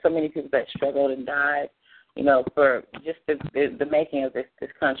 and there were so many people that struggled and died, for just the making of this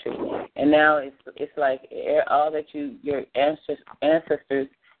country. And now it's like all that your ancestors,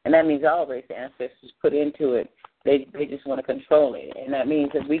 and that means all race ancestors, put into it. They just want to control it, and that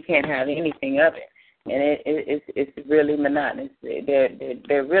means that we can't have anything of it. And it's really monotonous.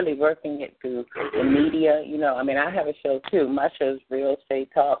 They're really working it through the media. I have a show too. My show's Real Estate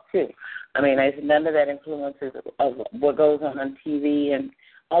Talk too. There's none of that influences of what goes on TV, and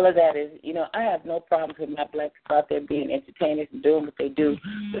all of that is. I have no problems with my blacks out there being entertainers and doing what they do,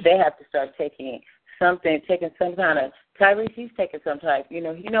 but they have to start taking some kind of. Tyrese, he's taking some type. He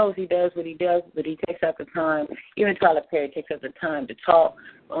knows he does what he does, but he takes out the time. Even Tyler Perry takes out the time to talk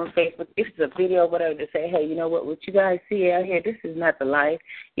on Facebook. If it's a video, whatever, to say, hey, you know what you guys see out here, this is not the life.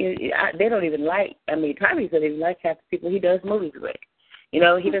 They don't even like. Tyrese doesn't even like half the people he does movies with. He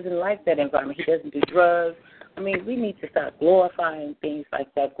doesn't like that environment. He doesn't do drugs. We need to start glorifying things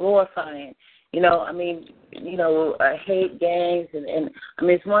like that. Hate gangs, and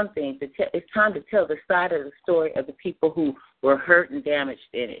it's one thing. It's time to tell the side of the story of the people who were hurt and damaged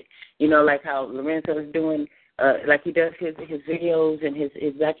in it. Like how Lorenzo is doing, like he does his videos and his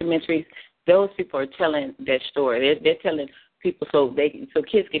documentaries. Those people are telling their story. They're telling people so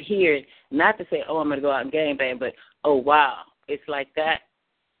kids could hear it, not to say, oh, I'm going to go out and gangbang, but, oh, wow, it's like that.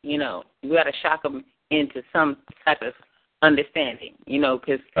 You got to shock them into some type of understanding,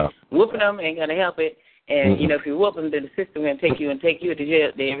 because whooping them ain't going to help it. And, if you whoop them, then the system going to take you to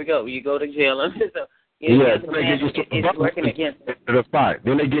jail. There we go. You go to jail. So Then they get used to it's working against the fight.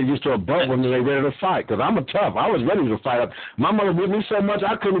 Then they get used to a bump when they're ready to fight. Because I'm a tough. I was ready to fight. My mother whipped me so much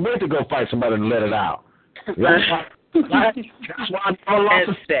I couldn't wait to go fight somebody and let it out. That's why I never lost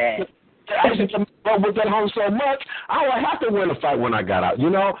a fight. I used to with that home so much, I would have to win a fight when I got out. You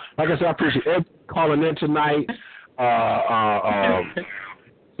know, like I said, I appreciate everybody calling in tonight.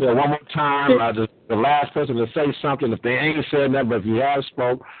 One more time, the last person to say something. If they ain't said that, but if you have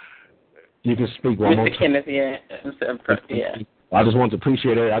spoke, you can speak one more time. Kenneth, yeah. I just want to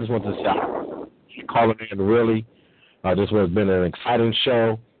appreciate it. I just want to say, calling in really. This has been an exciting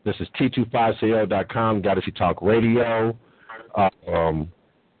show. This is T25CL.com, Galaxy Talk Radio.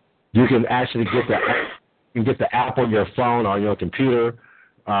 You can actually get the app on your phone or your computer.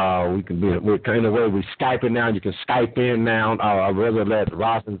 We're in a way we're Skyping now. You can Skype in now. I'd rather let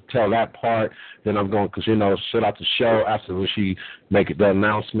Rosin tell that part. Then I'm going because shut out the show after she make the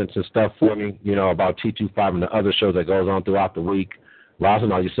announcements and stuff for me. About T25 and the other shows that goes on throughout the week.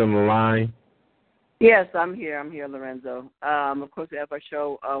 Rosin, are you still on the line? Yes, I'm here, Lorenzo. Of course, we have our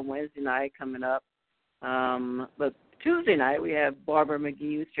show Wednesday night coming up. But Tuesday night, we have Barbara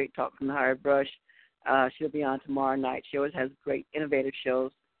McGee, Straight Talk from the Hired Brush. She'll be on tomorrow night. She always has great, innovative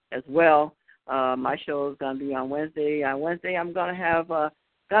shows as well. My show is going to be on Wednesday. On Wednesday, I'm going to have going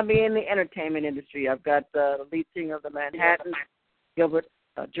to be in the entertainment industry. I've got the lead singer of the Manhattan, Gerald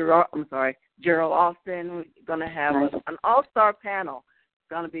Austin. We're going to have an all-star panel. It's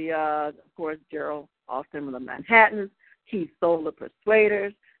going to be, of course, Gerald Austin of the Manhattans, Keith Soul, the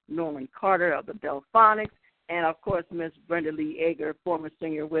Persuaders, Norman Carter of the Delphonics, and, of course, Miss Brenda Lee Ager, former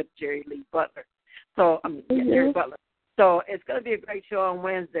singer with Jerry Lee Butler. Jerry Butler. So it's going to be a great show on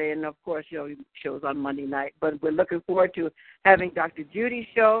Wednesday, and, of course, shows on Monday night. But we're looking forward to having Dr. Judy's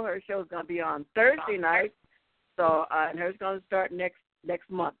show. Her show is going to be on Thursday night. So and hers is going to start next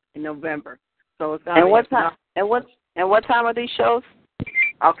month in November. So it's going to what time? And what time are these shows?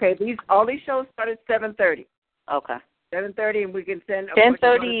 Okay, all these shows start at 7:30. Okay. 7:30, and we can send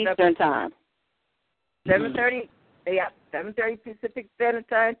 10:30 Eastern time. 7:30. Yeah, 7:30 Pacific Standard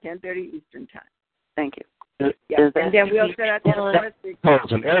Time, 10:30 Eastern Time. Thank you. Yeah, and then we'll set out the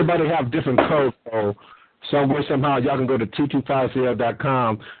codes, and everybody have different codes. So somewhere, somehow, y'all can go to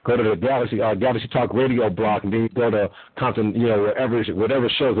T25CL.com, go to the Galaxy Talk Radio block, and then you go to Compton, whatever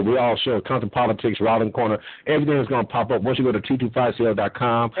shows that we all show, Compton Politics, Routing Corner, everything is going to pop up once you go to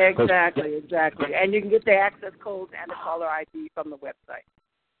T25CL.com. Exactly. And you can get the access codes and the caller ID from the website.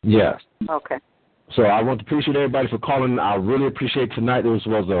 Yes. Okay. So I want to appreciate everybody for calling. I really appreciate tonight. This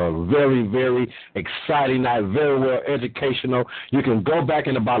was a very, very exciting night, very well educational. You can go back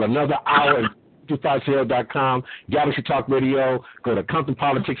in about another hour and T25CL.com, Galaxy Talk Radio, go to Compton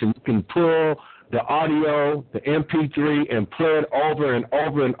Politics, and you can pull the audio, the MP3, and play it over and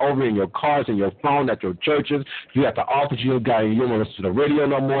over and over in your cars, in your phone, at your churches. If you have the office, you don't want to listen to the radio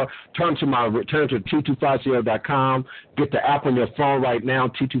no more. Turn to T25CL.com. Get the app on your phone right now,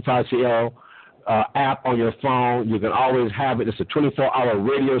 T25CL. App on your phone. You can always have it. It's a 24-hour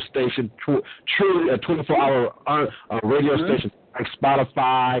radio station, truly a 24-hour radio station, like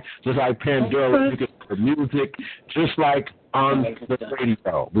Spotify, just like Pandora. You can play music, just like on the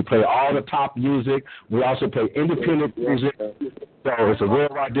radio. We play all the top music. We also play independent music. So it's a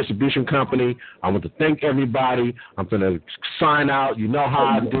worldwide distribution company. I want to thank everybody. I'm going to sign out. You know how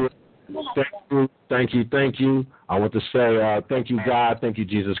I do it. Thank you. I want to say thank you, God. Thank you,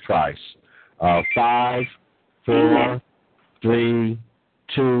 Jesus Christ. 5, 4, 3,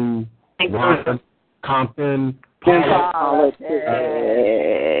 2, 1. Compton Politics.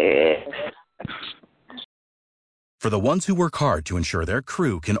 For the ones who work hard to ensure their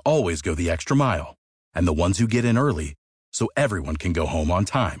crew can always go the extra mile, and the ones who get in early so everyone can go home on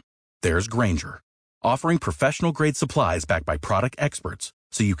time, there's Grainger, offering professional-grade supplies backed by product experts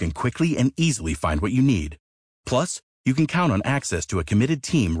so you can quickly and easily find what you need. Plus, you can count on access to a committed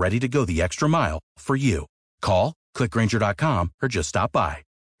team ready to go the extra mile for you. Call, click Grainger.com, or just stop by.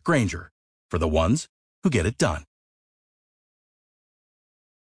 Grainger, for the ones who get it done.